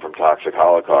Rage again from Toxic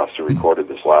Holocaust, who recorded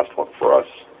this last one for us,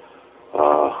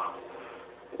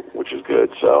 which is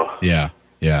good. So yeah,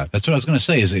 that's what I was going to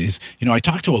say. Is I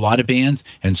talk to a lot of bands,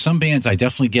 and some bands I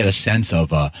definitely get a sense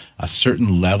of a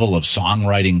certain level of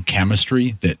songwriting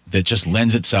chemistry that just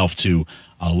lends itself to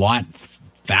a lot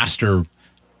faster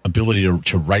ability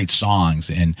to write songs,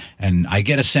 and I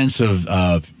get a sense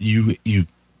of you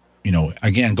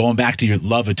again, going back to your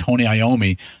love of Tony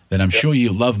Iommi, that I'm sure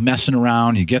you love messing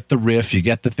around, you get the riff, you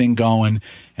get the thing going,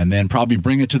 and then probably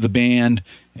bring it to the band,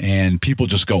 and people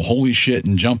just go, holy shit,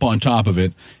 and jump on top of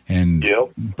it, and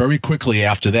very quickly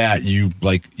after that, you've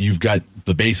got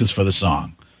the basis for the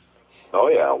song. Oh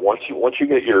yeah, once you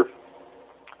get your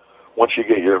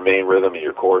main rhythm and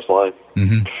your chorus line,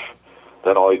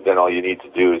 then all you need to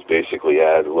do is basically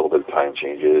add a little bit of time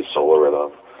changes, solo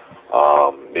rhythm,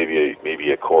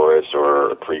 maybe a chorus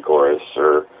or a pre-chorus,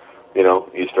 or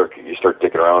you start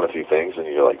dicking around a few things, and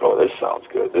you're like, oh, this sounds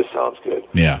good.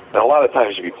 Yeah. And a lot of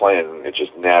times you be playing, it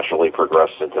just naturally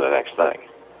progresses into the next thing.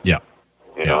 Yeah.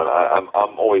 And I'm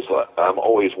always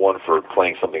one for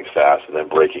playing something fast and then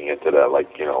breaking into that,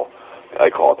 I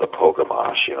call it the polka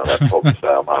mosh, that polka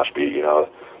style mosh beat,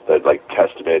 that like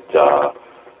Testament,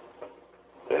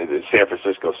 San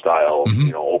Francisco style,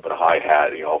 open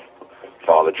hi-hat,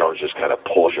 follow the drums, just kind of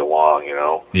pulls you along,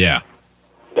 Yeah.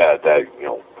 That the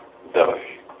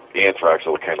Anthrax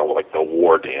are kind of like the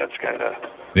war dance kind of.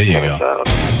 There you go. Sound.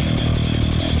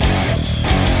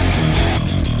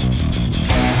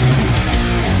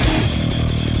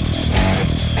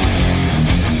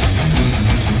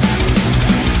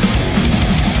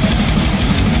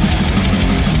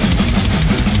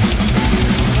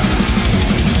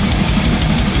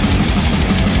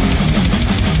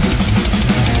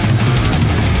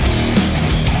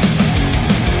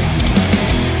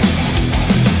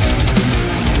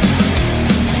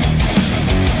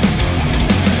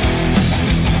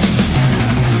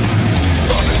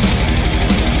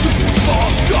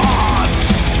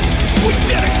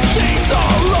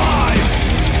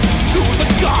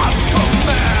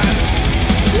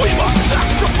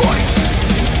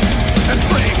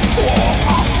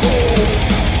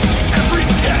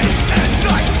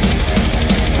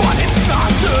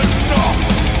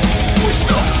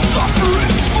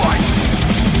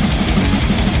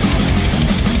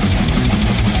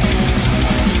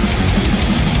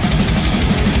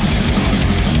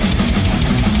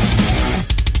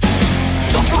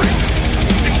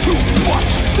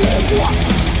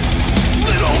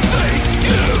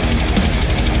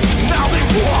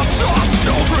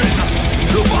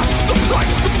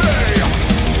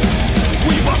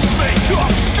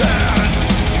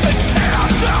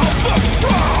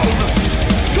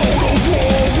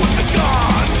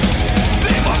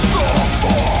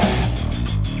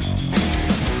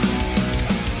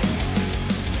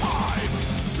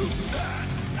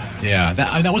 Yeah,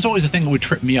 that was always the thing that would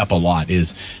trip me up a lot.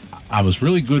 Is I was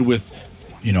really good with,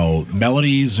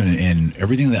 melodies and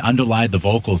everything that underlied the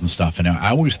vocals and stuff, and I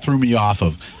always threw me off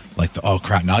of like, oh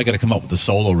crap, now I got to come up with the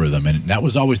solo rhythm, and that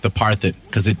was always the part that,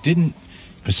 because it didn't,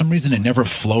 for some reason, it never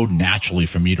flowed naturally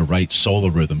for me to write solo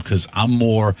rhythm, because I'm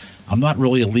not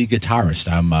really a lead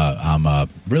guitarist. I'm a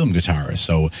rhythm guitarist,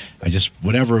 so I just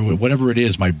whatever it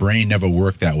is, my brain never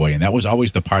worked that way, and that was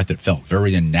always the part that felt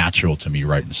very unnatural to me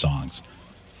writing songs.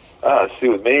 See,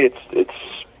 with me, it's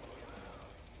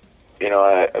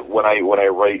when I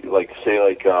write, like, say,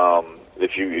 like,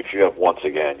 if you have Once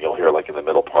Again, you'll hear, like, in the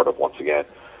middle part of Once Again,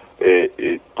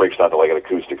 it breaks down to like an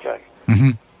acoustic thing. Mm-hmm.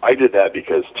 I did that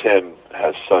because Tim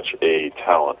has such a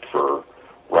talent for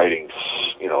writing,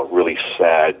 really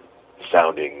sad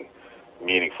sounding,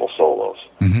 meaningful solos.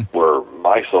 Mm-hmm. Where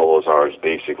my solos are is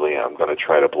basically, I'm going to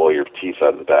try to blow your teeth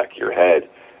out of the back of your head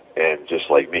and just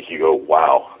like make you go,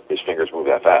 wow, his fingers move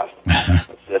that fast.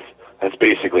 That's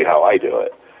basically how I do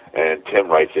it. And Tim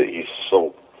writes it. He's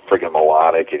so freaking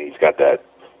melodic, and he's got that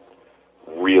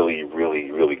really,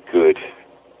 really, really good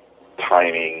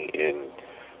timing and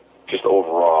just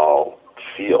overall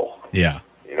feel. Yeah.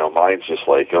 Mine's just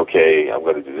like, okay, I'm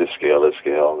going to do this scale,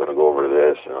 I'm going to go over to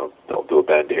this, and I'll do a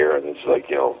bend here, and it's like,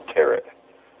 tear it,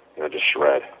 just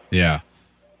shred. Yeah.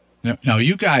 Now,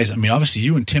 you guys, I mean, obviously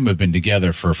you and Tim have been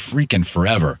together for freaking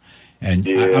forever. And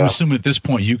yeah. I'm assuming at this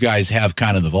point you guys have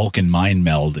kind of the Vulcan mind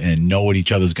meld and know what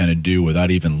each other's going to do without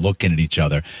even looking at each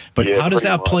other. But how does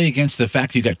that play against the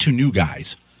fact you got two new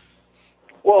guys?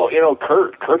 Well,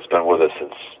 Kurt's been with us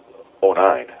since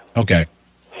 2009. Okay.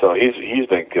 So he's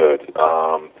been good.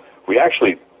 We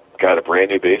actually got a brand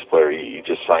new bass player. He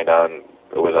just signed on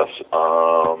with us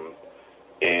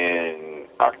in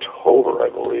October, I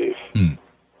believe.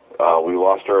 We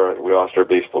lost our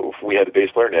bass player. We had the bass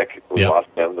player Nick. We lost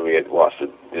him. Then we had lost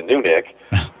the new Nick.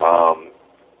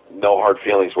 No hard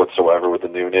feelings whatsoever with the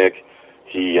new Nick.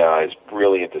 He is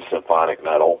really into symphonic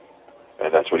metal,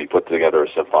 and that's what he put together, a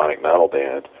symphonic metal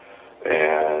band.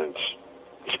 And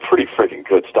it's pretty freaking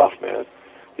good stuff, man.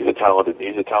 He's a talented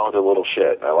little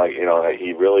shit. I like,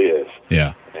 he really is.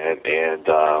 Yeah. And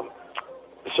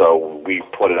so we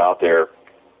put it out there.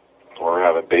 We're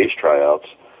having bass tryouts.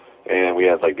 And we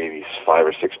had like maybe 5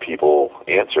 or 6 people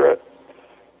answer it.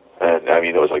 And I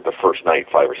mean, it was like the first night,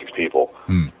 5 or 6 people.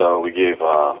 So we gave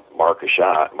Mark a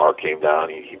shot. Mark came down.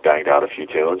 He banged out a few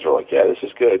tunes. We're like, yeah, this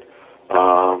is good.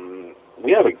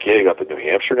 We have a gig up in New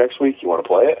Hampshire next week. You want to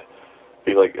play it?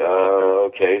 He's like,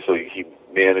 okay. So he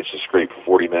managed to scrape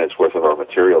 40 minutes worth of our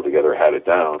material together, had it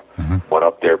down, went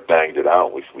up there, banged it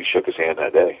out. We shook his hand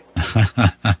that day.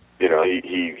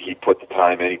 He put the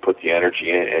time in, he put the energy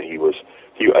in, and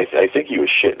I think he was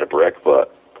shitting a brick,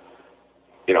 but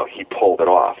he pulled it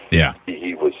off. Yeah.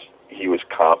 He was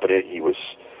competent. He was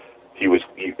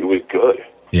good.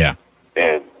 Yeah.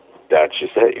 And that's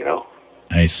just it,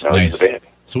 Nice.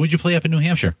 So where'd you play up in New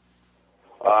Hampshire?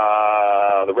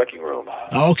 the Wrecking Room.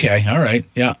 Okay, all right,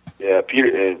 yeah. Yeah,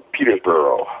 in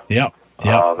Petersboro. Yep,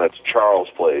 yep. That's Charles'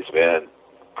 place, man.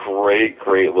 Great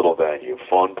little venue.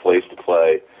 Fun place to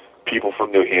play. People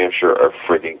from New Hampshire are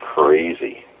friggin'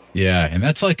 crazy. Yeah, and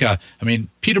that's like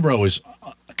Peterborough is,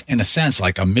 in a sense,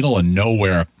 like a middle of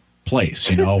nowhere place,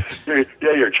 you know?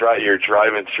 You're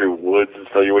driving through woods and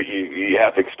stuff. You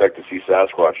have to expect to see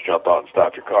Sasquatch jump out and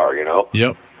stop your car, you know?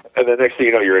 Yep. And the next thing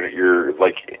you know, you're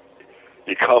like,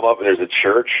 you come up and there's a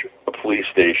church, a police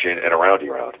station, and a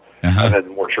roundy-round. And then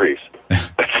more trees.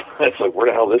 It's like, where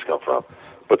the hell did this come from?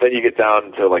 But then you get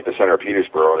down to like the center of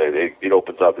Petersboro, and it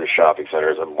opens up. There's shopping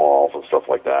centers and malls and stuff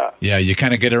like that. Yeah, you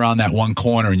kind of get around that one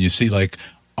corner, and you see like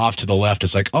off to the left.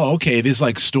 It's like, oh, okay, there's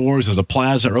like stores. There's a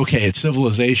plaza. Okay, it's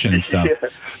civilization and stuff.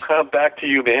 Yeah. Back to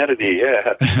humanity.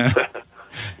 Yeah,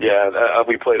 yeah.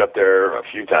 We played up there a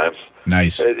few times.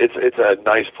 Nice. It's a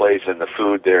nice place, and the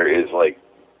food there is like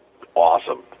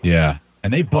awesome. Yeah,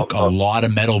 and they book a lot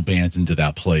of metal bands into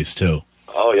that place too.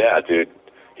 Oh yeah, dude.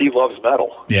 He loves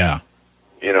metal. Yeah.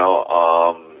 You know,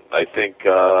 I think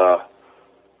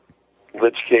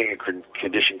Lich King and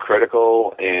Condition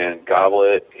Critical and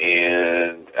Goblet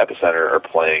and Epicenter are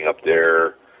playing up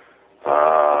there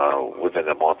within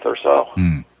a month or so.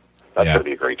 That's going to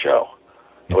be a great show.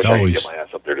 It's I always get my ass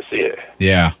up there to see it.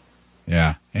 Yeah,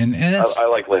 yeah, and that's, I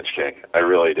like Lich King. I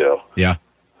really do. Yeah,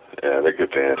 they're a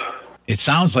good band. It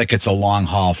sounds like it's a long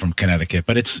haul from Connecticut,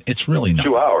 but it's really not.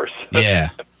 2 hours. Yeah.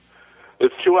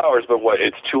 It's 2 hours, but what?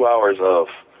 It's 2 hours of,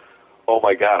 oh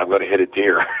my God, I'm going to hit a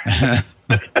deer.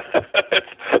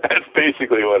 That's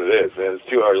basically what it is, man. It's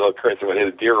 2 hours of Christ, I'm going to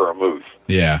hit a deer or a moose.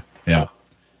 Yeah, yeah,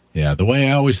 yeah. The way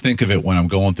I always think of it when I'm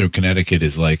going through Connecticut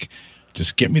is like,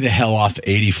 just get me the hell off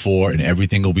 84 and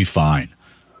everything will be fine.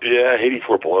 Yeah,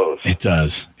 84 blows. It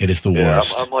does. It is the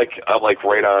worst. I'm like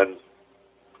right on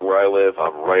where I live.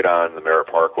 I'm right on the Merritt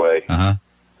Parkway,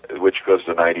 which goes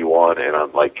to 91, and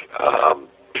I'm like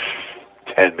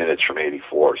 10 minutes from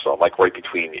 84. So I'm like right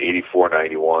between 84,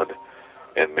 91,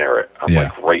 and Merritt. I'm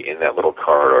like right in that little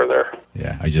corridor there.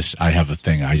 Yeah, I have a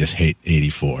thing. I just hate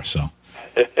 84. So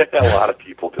a lot of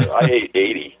people do. I hate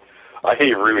 80. I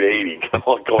hate Route 80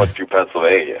 going through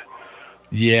Pennsylvania.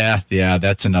 Yeah,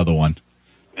 that's another one.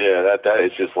 Yeah, that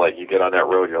is just like you get on that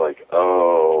road, you're like,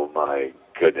 oh my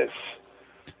goodness,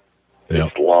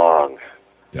 it's long.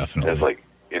 Definitely. And it's like,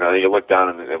 you know, you look down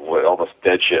and almost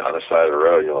dead shit on the side of the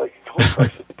road. You're like, holy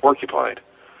Christ, it's a porcupine.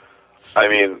 I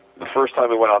mean, the first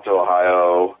time we went out to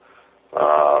Ohio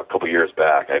a couple years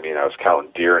back, I mean, I was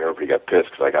counting deer and everybody got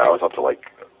pissed because I was up to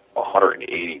like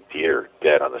 180 deer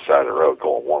dead on the side of the road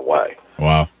going one way.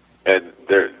 Wow. And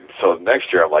so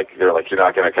next year, they're like, you're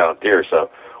not going to count deer.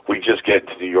 So we just get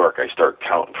into New York, I start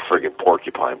counting friggin'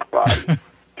 porcupine bodies.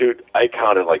 Dude, I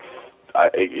counted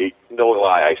no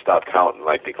lie, I stopped counting,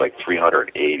 I think like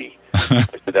 380. I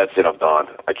said, that's it, I'm done.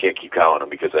 I can't keep counting them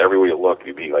because everywhere you look,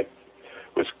 you'd be like,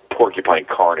 it was porcupine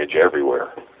carnage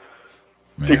everywhere.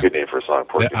 It's a good name for a song,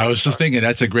 Porcupine. I was just thinking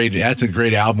that's a great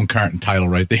album title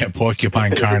right there,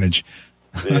 Porcupine Carnage.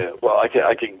 Yeah, well, I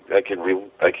can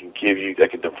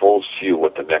divulge to you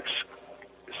what the next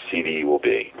CD will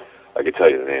be. I can tell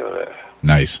you the name of it.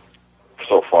 Nice.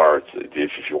 So far,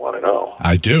 if you want to know.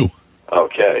 I do.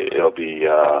 Okay, it'll be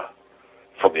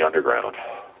From the Underground.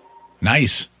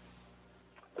 Nice.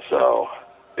 So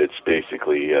it's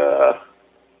basically,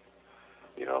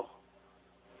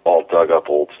 all dug up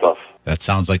old stuff. That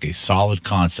sounds like a solid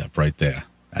concept right there.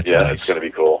 That's nice. It's going to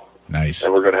be cool. Nice.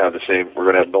 And we're going to have we're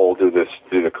going to have Noel do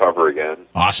the cover again.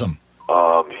 Awesome.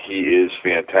 He is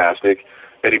fantastic.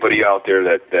 Anybody out there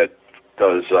that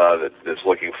does that's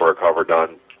looking for a cover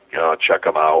done, check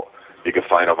him out. You can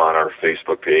find him on our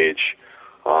Facebook page.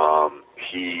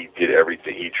 He did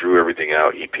everything. He drew everything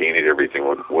out. He painted everything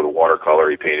with watercolor.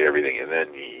 He painted everything, and then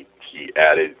he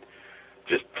added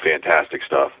just fantastic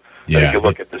stuff. Yeah. And if you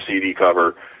look at the CD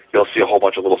cover, you'll see a whole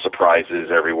bunch of little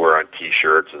surprises everywhere on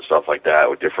T-shirts and stuff like that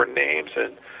with different names,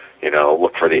 and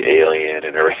look for the alien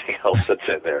and everything else that's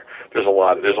in there. There's a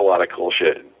lot of cool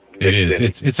shit. It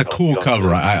is. It's a cool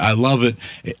cover. I love it.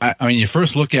 I mean, you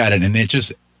first look at it, and it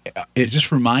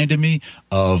just reminded me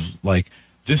of like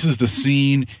this is the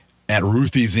scene at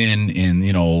Ruthie's Inn in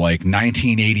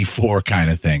 1984 kind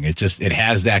of thing. It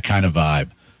has that kind of vibe.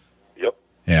 Yep.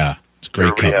 Yeah. It's a great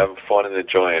Everybody cover. having fun and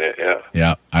enjoying it, yeah.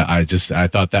 Yeah, I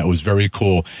thought that was very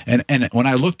cool. And when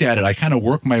I looked at it, I kind of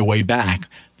worked my way back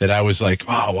that I was like,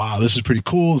 oh, wow, this is pretty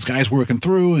cool. This guy's working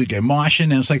through, you get moshing,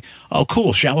 and it's like, oh,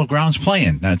 cool, Shallow Ground's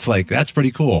playing. That's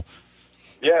pretty cool.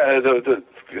 Yeah, I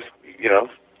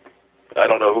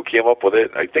don't know who came up with it.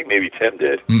 I think maybe Tim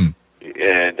did.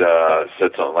 And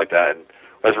said something like that. And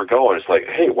as we're going, it's like,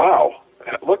 hey, wow,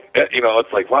 look,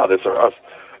 it's like, wow, this are us.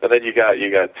 And then you got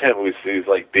Tim, who's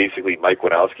like basically Mike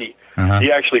Wazowski.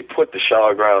 He actually put the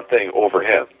shallow ground thing over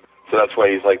him, so that's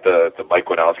why he's like the Mike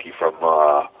Wazowski from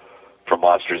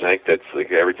Monsters Inc. That's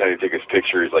like every time you take his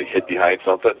picture, he's like hid behind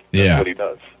something. That's what he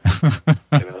does.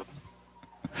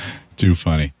 Too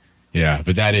funny. Yeah,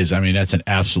 but that's an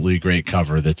absolutely great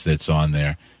cover that's on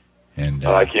there. And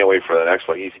I can't wait for the next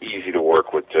one. He's easy to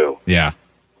work with too. Yeah,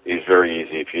 he's very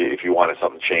easy. If you wanted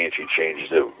something changed, he changes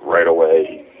it right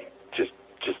away.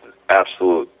 Just an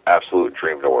absolute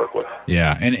dream to work with.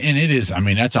 Yeah, and it is.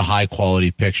 That's a high quality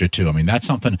picture too. That's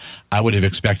something I would have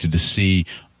expected to see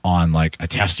on like a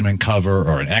Testament cover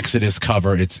or an Exodus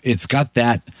cover. It's got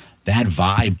that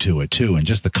vibe to it too, and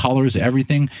just the colors,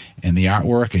 everything, and the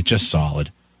artwork. It's just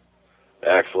solid.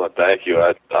 Excellent, thank you.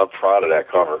 I'm proud of that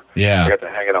cover. Yeah, I got to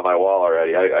hang it on my wall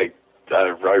already. I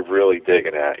really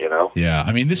digging that, Yeah,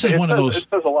 this is one of those. It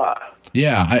says a lot.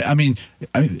 Yeah,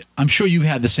 I'm sure you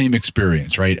had the same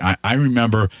experience, right? I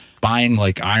remember buying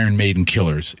like Iron Maiden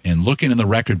Killers and looking in the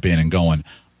record bin and going,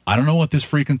 I don't know what this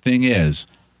freaking thing is,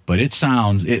 but it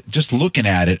sounds. Just looking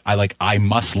at it, I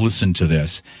must listen to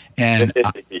this. And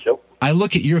I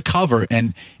look at your cover,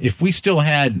 and if we still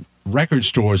had record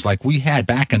stores like we had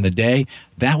back in the day,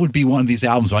 that would be one of these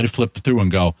albums I'd flip through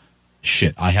and go,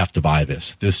 shit, I have to buy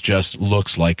this. This just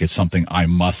looks like it's something I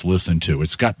must listen to.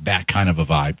 It's got that kind of a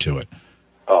vibe to it.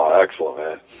 Oh, excellent,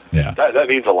 man. Yeah. That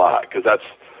means a lot, because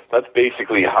that's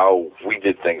basically how we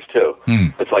did things too.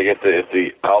 It's like if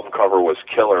the album cover was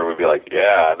killer, we'd be like,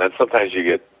 yeah. And then sometimes you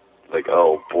get like,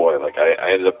 oh boy, like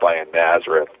I ended up buying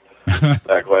Nazareth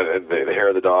back when the Hair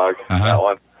of the Dog, that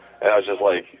one. And I was just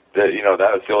like, that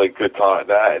was the only good time.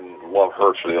 That and Love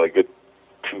Hurts were the only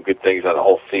two good things on the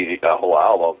whole CD, the whole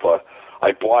album. But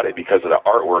I bought it because of the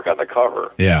artwork on the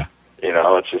cover. Yeah.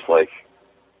 It's just like.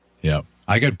 Yeah.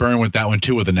 I got burned with that one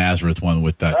too, with the Nazareth one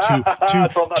with two. So I'm not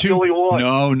the only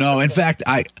one. No. In fact,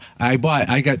 I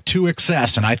got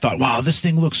 2XS, and I thought, wow, this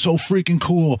thing looks so freaking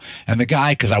cool. And the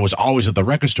guy, because I was always at the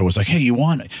record store, was like, hey, you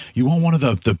want one of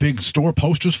the big store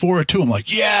posters for it too? I'm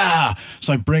like, yeah.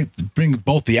 So I bring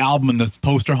both the album and the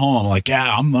poster home. I'm like,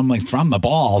 yeah, I'm like from the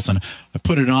balls, and I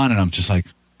put it on, and I'm just like,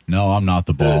 no, I'm not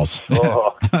the balls.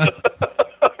 Oh.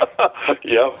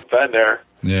 Yep, been there.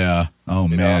 Yeah. Oh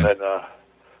man. And then,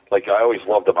 like, I always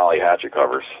loved the Molly Hatchet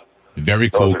covers. Very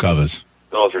cool covers.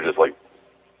 Those are just, like,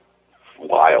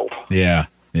 wild. Yeah.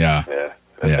 And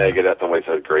Megadeth always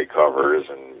had great covers.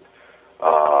 And,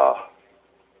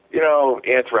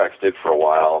 Anthrax did for a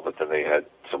while, but then they had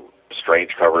some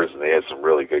strange covers, and they had some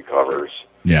really good covers.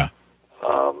 Yeah.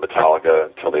 Metallica,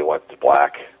 until they went to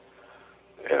black.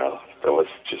 That was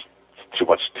just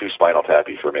too Spinal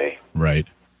Tappy for me. Right.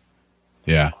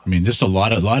 Yeah, just there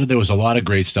was a lot of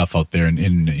great stuff out there,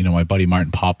 and my buddy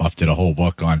Martin Popoff did a whole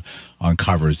book on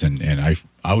covers, and I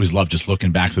always love just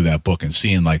looking back through that book and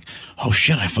seeing like, oh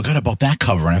shit, I forgot about that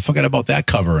cover, and I forgot about that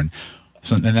cover, and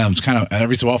then I'm kind of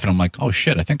every so often I'm like, oh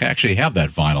shit, I think I actually have that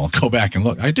vinyl. Go back and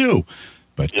look, I do.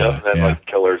 But and then like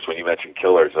Killers, when you mentioned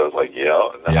Killers, I was like,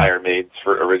 and the Iron Maidens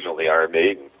originally Iron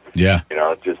Maiden,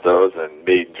 just those, and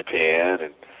Made in Japan,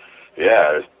 and.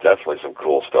 Yeah, there's definitely some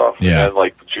cool stuff. Yeah. And then,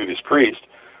 like Judas Priest,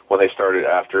 when they started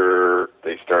after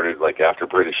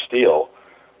British Steel,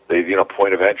 they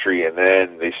Point of Entry, and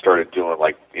then they started doing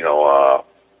like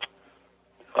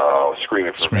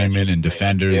Screaming and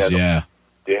Defenders.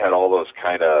 They had all those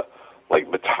kind of like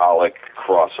metallic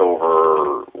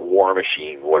crossover War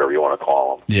Machine, whatever you want to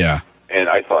call them. Yeah. And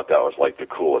I thought that was like the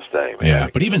coolest thing. Man. Yeah,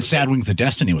 but even Sad Wings of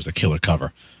Destiny was a killer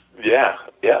cover. Yeah.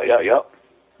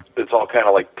 It's all kind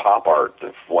of like pop art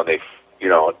when they,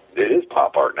 it is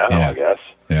pop art now, I guess.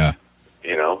 Yeah.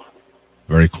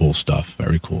 Very cool stuff.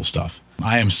 Very cool stuff.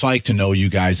 I am psyched to know you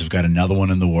guys have got another one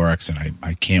in the works, and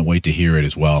I can't wait to hear it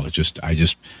as well. It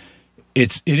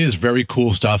is very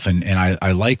cool stuff, and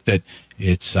I like that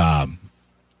it's,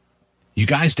 you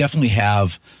guys definitely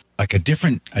have like a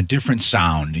different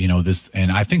sound, this,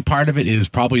 and I think part of it is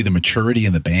probably the maturity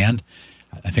in the band.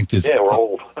 I think this. Yeah, we're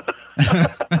old.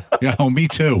 Yeah, me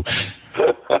too.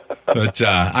 But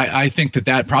I think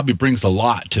that probably brings a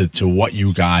lot to what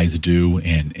you guys do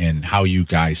and how you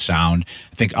guys sound.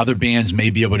 I think other bands may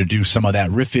be able to do some of that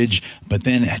riffage, but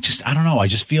then I don't know. I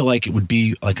just feel like it would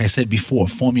be, like I said before,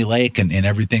 formulaic and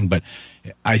everything. But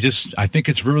I think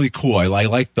it's really cool. I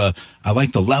like the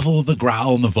level of the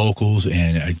growl and the vocals,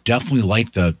 and I definitely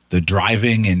like the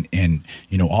driving and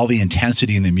all the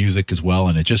intensity in the music as well.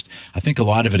 And I think a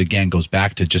lot of it again goes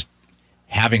back to just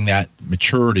having that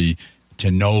maturity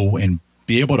to know and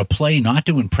be able to play, not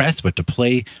to impress, but to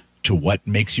play to what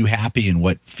makes you happy and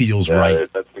what feels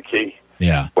right. That's the key.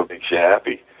 Yeah. What makes you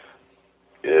happy.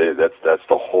 That's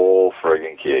the whole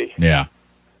friggin' key. Yeah.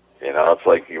 You know, it's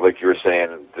like you were saying,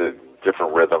 the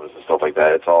different rhythms and stuff like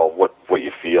that. It's all what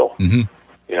you feel. Mm-hmm.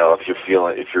 You know, if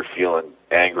you're feeling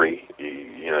angry,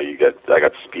 I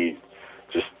got speed,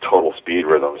 just total speed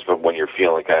rhythms. But when you're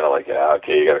feeling kind of like,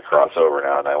 okay, you got to cross over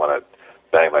now, and I want to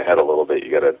bang my head a little bit,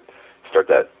 you got to start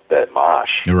that mosh.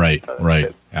 Right.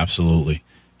 Absolutely.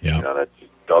 Yeah. You know, that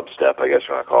dubstep, I guess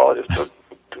you want to call it, just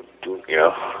you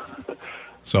know.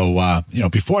 So,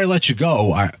 before I let you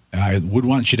go, I would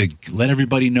want you to let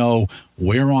everybody know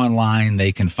where online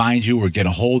they can find you or get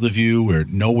a hold of you or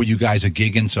know where you guys are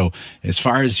gigging. So as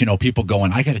far as, people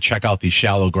going, I got to check out these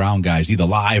Shallow Ground guys, either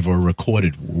live or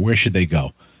recorded. Where should they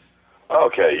go?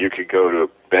 Okay, you could go to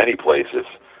many places.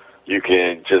 You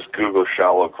can just Google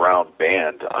Shallow Ground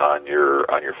Band on your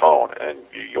phone, and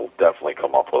you'll definitely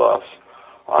come up with us.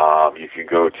 You can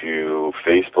go to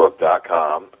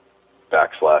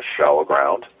Facebook.com/Shallow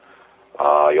Ground.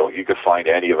 You can find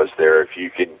any of us there. If you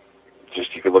can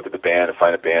look at the band and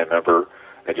find a band member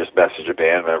and just message a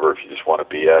band member if you just want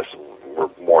to BS. We're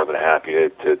more than happy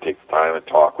to take the time and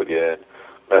talk with you and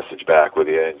message back with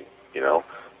you and,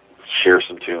 share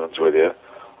some tunes with you.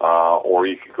 Or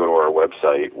you can go to our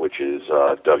website, which is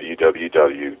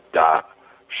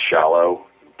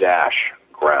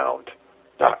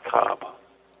www.shallow-ground.com.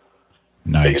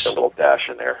 Nice. Get a little dash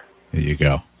in there. There you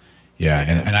go. Yeah,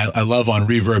 and I love on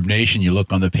Reverb Nation, you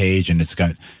look on the page and it's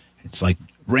like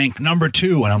rank number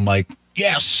 2, and I'm like,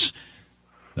 yes.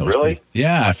 Really?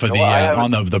 Yeah, for on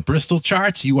the Bristol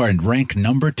charts, you are in rank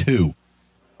number 2.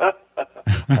 I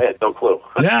had no clue.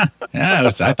 Yeah.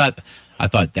 I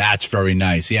thought that's very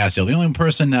nice. Yeah, so the only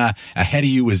person ahead of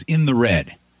you is In the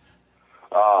Red.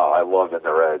 Oh, I love In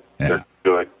the Red. Yeah.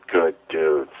 They're good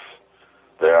dudes.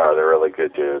 They are. They're really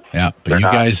good dudes. Yeah, but they're you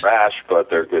not guys trash, but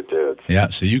they're good dudes. Yeah,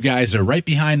 so you guys are right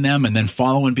behind them, and then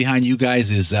following behind you guys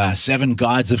is Seven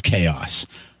Gods of Chaos.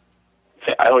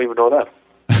 I don't even know them.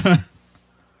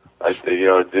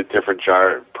 Different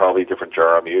genre, probably different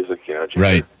genre of music.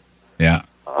 Right. Yeah.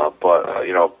 But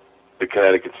the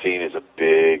Connecticut scene is a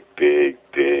big, big,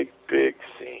 big, big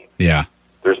scene. Yeah.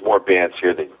 There's more bands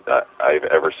here than I've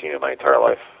ever seen in my entire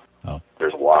life. Oh.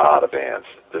 There's a lot of bands.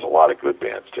 There's a lot of good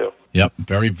bands, too. Yep,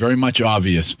 very, very much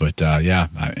obvious, but yeah.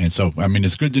 And so,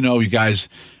 it's good to know you guys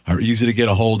are easy to get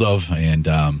a hold of, and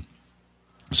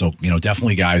so,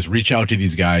 definitely, guys, reach out to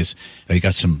these guys. They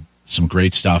got some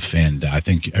great stuff, and I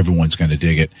think everyone's going to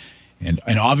dig it.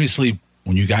 And obviously,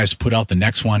 when you guys put out the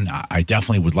next one, I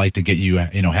definitely would like to get you,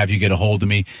 have you get a hold of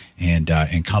me and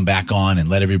come back on and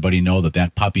let everybody know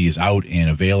that puppy is out and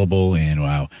available, and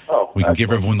we can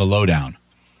give everyone the lowdown.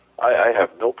 I have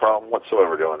no problem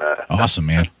whatsoever doing that. Awesome,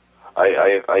 man.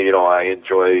 I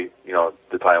enjoy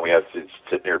the time we have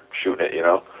sitting here shooting it.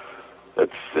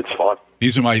 It's fun.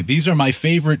 These are my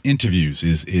favorite interviews.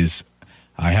 Is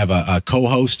I have a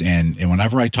co-host, and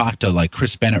whenever I talk to like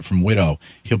Chris Bennett from Widow,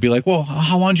 he'll be like, "Well,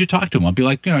 how long did you talk to him?" I'll be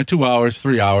like, 2 hours,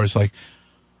 3 hours. Like,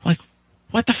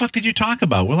 what the fuck did you talk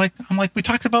about? We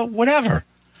talked about whatever.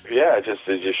 Yeah, just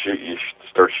shoot. You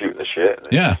start shooting the shit. And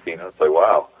yeah. It's like,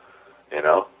 wow, And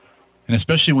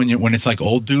especially when it's like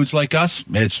old dudes like us,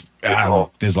 there's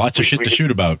lots of shit to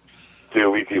shoot about.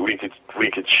 Dude, we could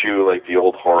shoot like the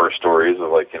old horror stories of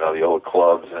the old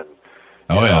clubs and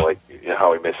how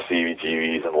we miss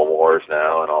CBGBs and Lemore's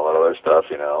now and all that other stuff.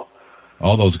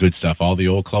 All those good stuff. All the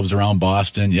old clubs around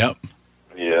Boston. Yep.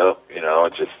 Yeah,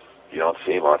 it's just you don't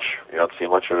see much. You don't see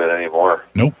much of it anymore.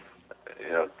 Nope.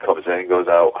 Comes in, goes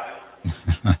out.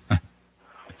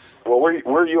 Well,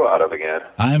 where are you out of again?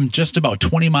 I'm just about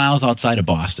 20 miles outside of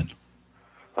Boston.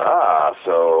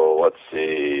 So let's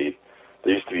see.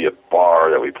 There used to be a bar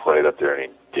that we played up there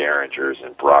named Derringer's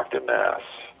in Brockton, Mass.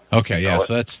 Okay, yeah,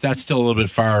 so that's still a little bit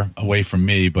far away from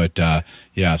me, but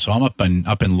yeah, so I'm up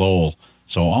in Lowell,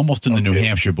 so almost in the New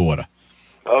Hampshire border.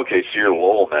 Okay, so you're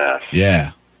Lowell, Mass.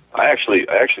 Yeah. I actually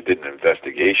did an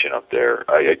investigation up there.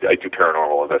 I do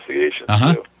paranormal investigations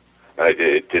too. And I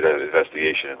did an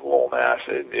investigation in Lowell, Mass,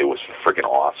 and it was freaking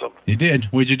awesome. You did?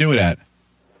 Where'd you do it at?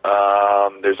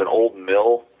 There's an old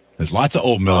mill. There's lots of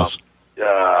old mills.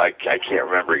 I can't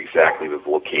remember exactly the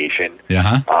location.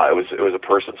 It was a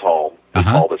person's home. They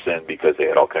called us in because they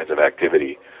had all kinds of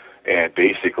activity. And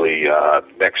basically,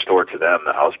 next door to them,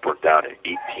 the house burnt down in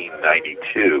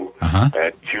 1892,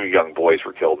 and 2 young boys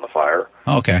were killed in the fire.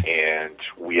 Okay. And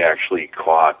we actually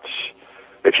caught.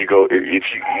 If you go to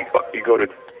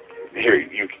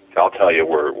here, I'll tell you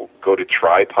where. Go to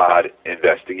Tripod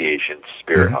Investigations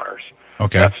Spirit Hunters.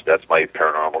 Okay. That's my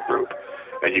paranormal group.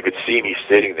 And you could see me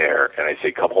sitting there, and I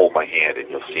say, "Come hold my hand," and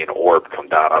you'll see an orb come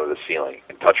down out of the ceiling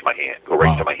and touch my hand, go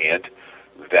right to my hand.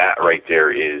 that right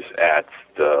there is at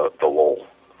the Lowell.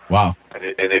 Wow. And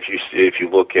if you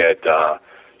look at,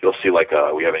 you'll see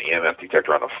we have an EMF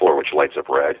detector on the floor which lights up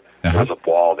red. Uh-huh. There's a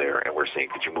ball there, and we're saying,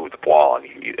 could you move the ball? And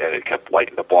it kept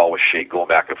lighting. The ball was going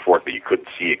back and forth, but you couldn't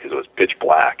see it because it was pitch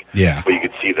black. Yeah. But you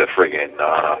could see the friggin'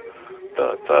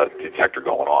 the detector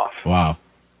going off. Wow.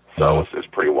 So it's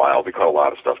pretty wild. We caught a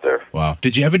lot of stuff there. Wow.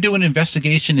 Did you ever do an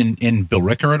investigation in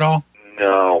Billerica at all?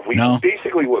 No. No?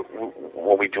 Basically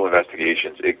when we do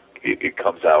investigations, it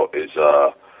comes out is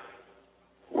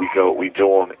we do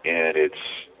them, and it's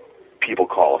people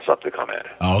call us up to come in.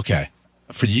 Oh, okay.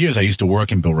 For years, I used to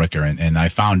work in Billerica, and I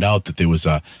found out that there was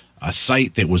a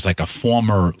site that was like a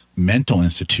former mental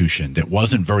institution that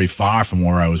wasn't very far from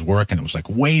where I was working. It was like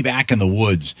way back in the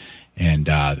woods, and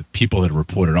people had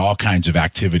reported all kinds of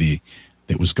activity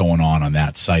that was going on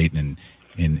that site and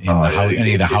in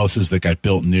any of the houses that got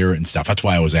built near it and stuff. That's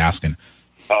why I was asking.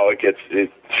 Oh, it gets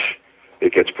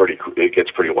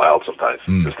pretty wild sometimes.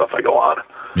 The stuff I go on.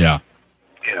 Yeah.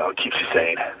 It keeps you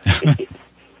sane.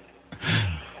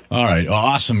 All right. Well,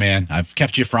 awesome, man. I've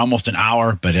kept you for almost an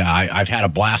hour, but I've had a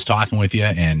blast talking with you,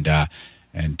 and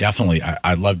definitely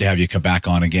I'd love to have you come back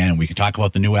on again. We can talk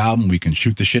about the new album. We can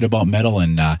shoot the shit about metal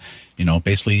and,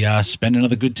 basically spend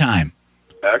another good time.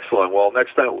 Excellent. Well,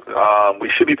 next time we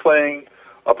should be playing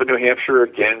up in New Hampshire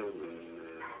again,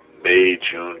 May,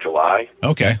 June, July.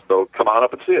 Okay. So come on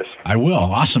up and see us. I will.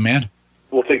 Awesome, man.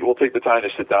 We'll take the time to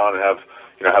sit down and have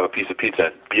a piece of pizza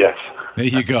and BS. There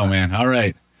you go, man. All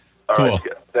right. All cool. right.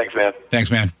 Thanks, man.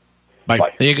 Thanks, man. Bye.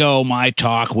 There you go, my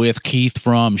talk with Keith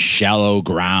from Shallow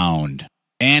Ground.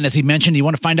 And as he mentioned, you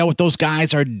want to find out what those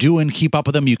guys are doing, keep up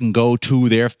with them, you can go to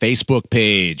their Facebook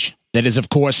page. That is, of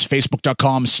course,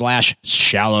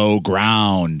 facebook.com/Shallow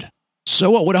Ground.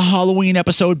 So what would a Halloween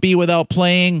episode be without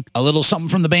playing a little something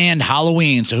from the band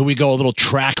Halloween? So here we go, a little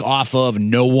track off of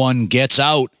No One Gets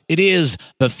Out. It is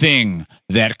The Thing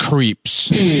That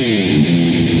Creeps.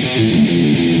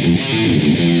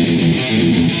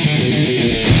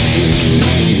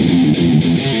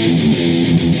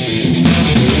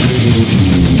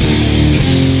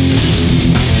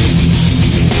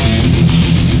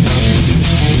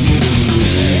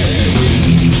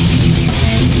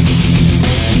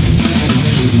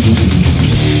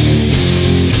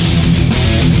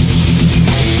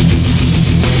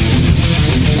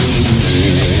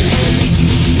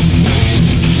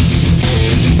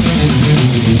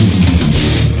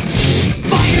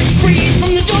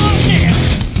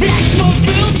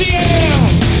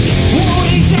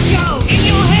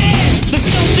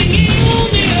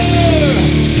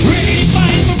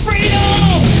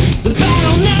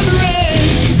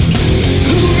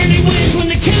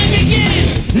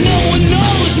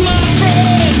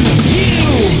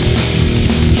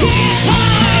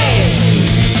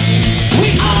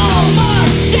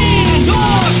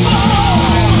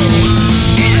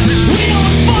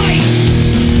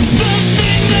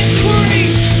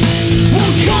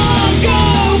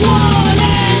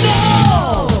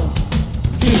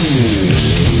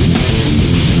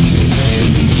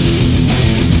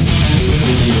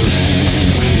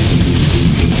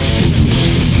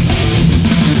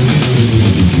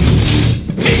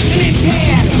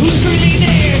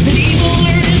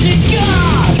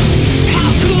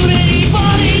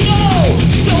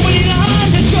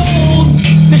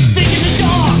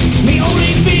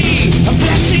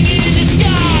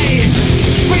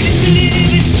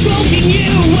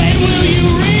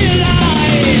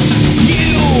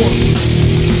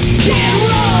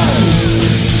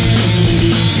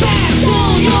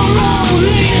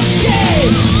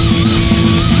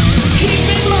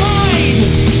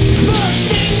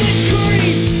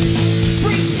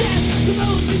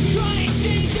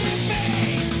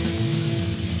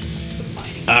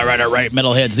 All right,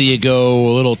 metalheads, there you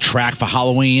go. A little track for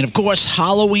Halloween. Of course,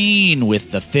 Halloween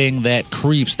with The Thing That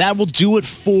Creeps. That will do it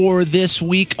for this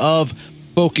week of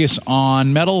Focus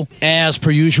on Metal. As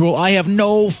per usual, I have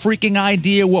no freaking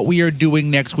idea what we are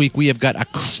doing next week. We have got a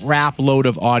crap load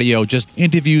of audio. Just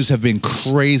interviews have been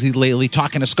crazy lately.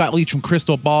 Talking to Scott Leach from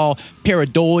Crystal Ball,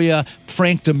 Paradolia,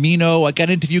 Frank Domino. I got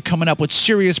an interview coming up with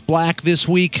Sirius Black this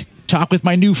week. Talk with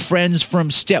my new friends from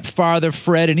Stepfather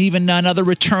Fred, and even another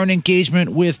return engagement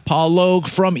with Paul Logue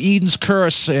from Eden's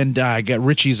Curse. And I got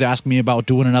Richie's asking me about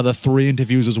doing another 3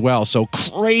 interviews as well. So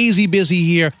crazy busy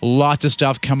here. Lots of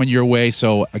stuff coming your way.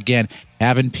 So again,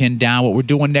 Haven't pinned down what we're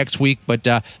doing next week, but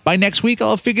by next week,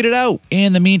 I'll have figured it out.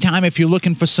 In the meantime, if you're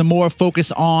looking for some more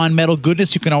Focus on Metal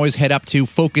goodness, you can always head up to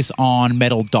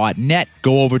focusonmetal.net.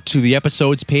 Go over to the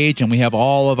episodes page, and we have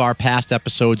all of our past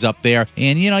episodes up there.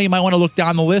 And, you might want to look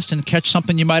down the list and catch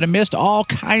something you might have missed. All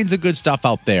kinds of good stuff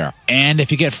out there. And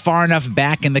if you get far enough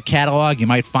back in the catalog, you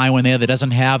might find one there that doesn't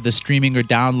have the streaming or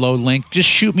download link. Just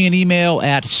shoot me an email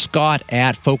at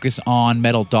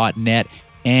scott@focusonmetal.net.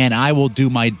 And I will do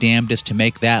my damnedest to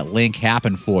make that link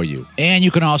happen for you. And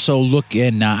you can also look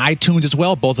in iTunes as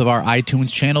well, both of our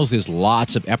iTunes channels. There's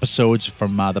lots of episodes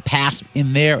from the past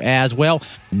in there as well.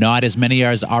 Not as many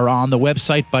as are on the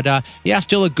website, but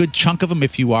still a good chunk of them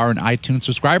if you are an iTunes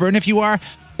subscriber. And if you are,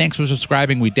 thanks for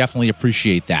subscribing. We definitely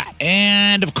appreciate that.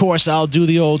 And, of course, I'll do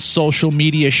the old social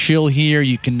media shill here.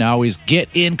 You can always get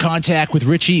in contact with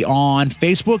Richie on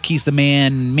Facebook. He's the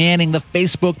man manning the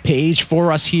Facebook page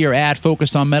for us here at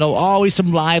Focus on Metal. Always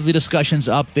some lively discussions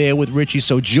up there with Richie,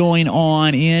 so join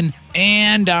on in.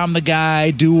 And I'm the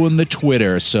guy doing the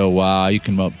Twitter, so you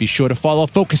can be sure to follow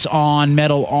Focus on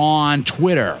Metal on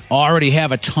Twitter. Already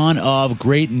have a ton of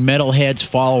great metalheads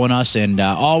following us, and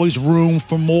always room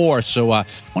for more, so why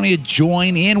don't you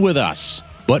join in with us?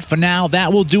 But for now,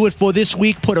 that will do it for this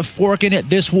week. Put a fork in it.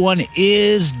 This one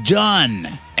is done.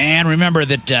 And remember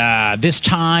that this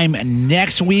time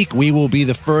next week, we will be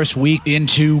the first week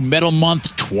into Metal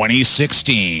Month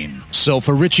 2016. So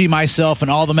for Richie, myself, and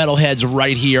all the metalheads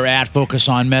right here at Focus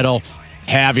on Metal,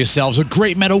 have yourselves a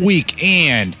great metal week.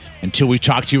 And until we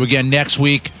talk to you again next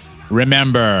week,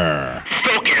 remember,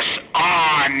 Focus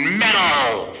on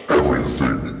Metal.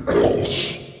 Everything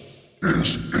else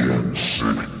is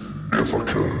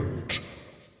insignificant.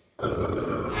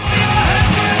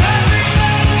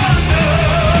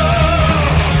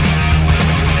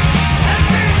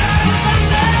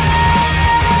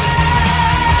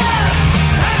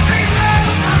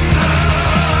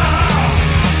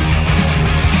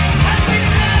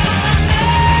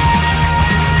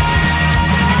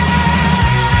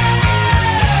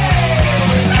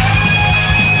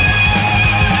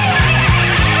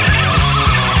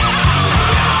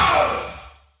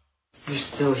 You're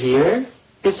still here?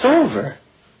 It's over.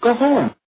 Go home.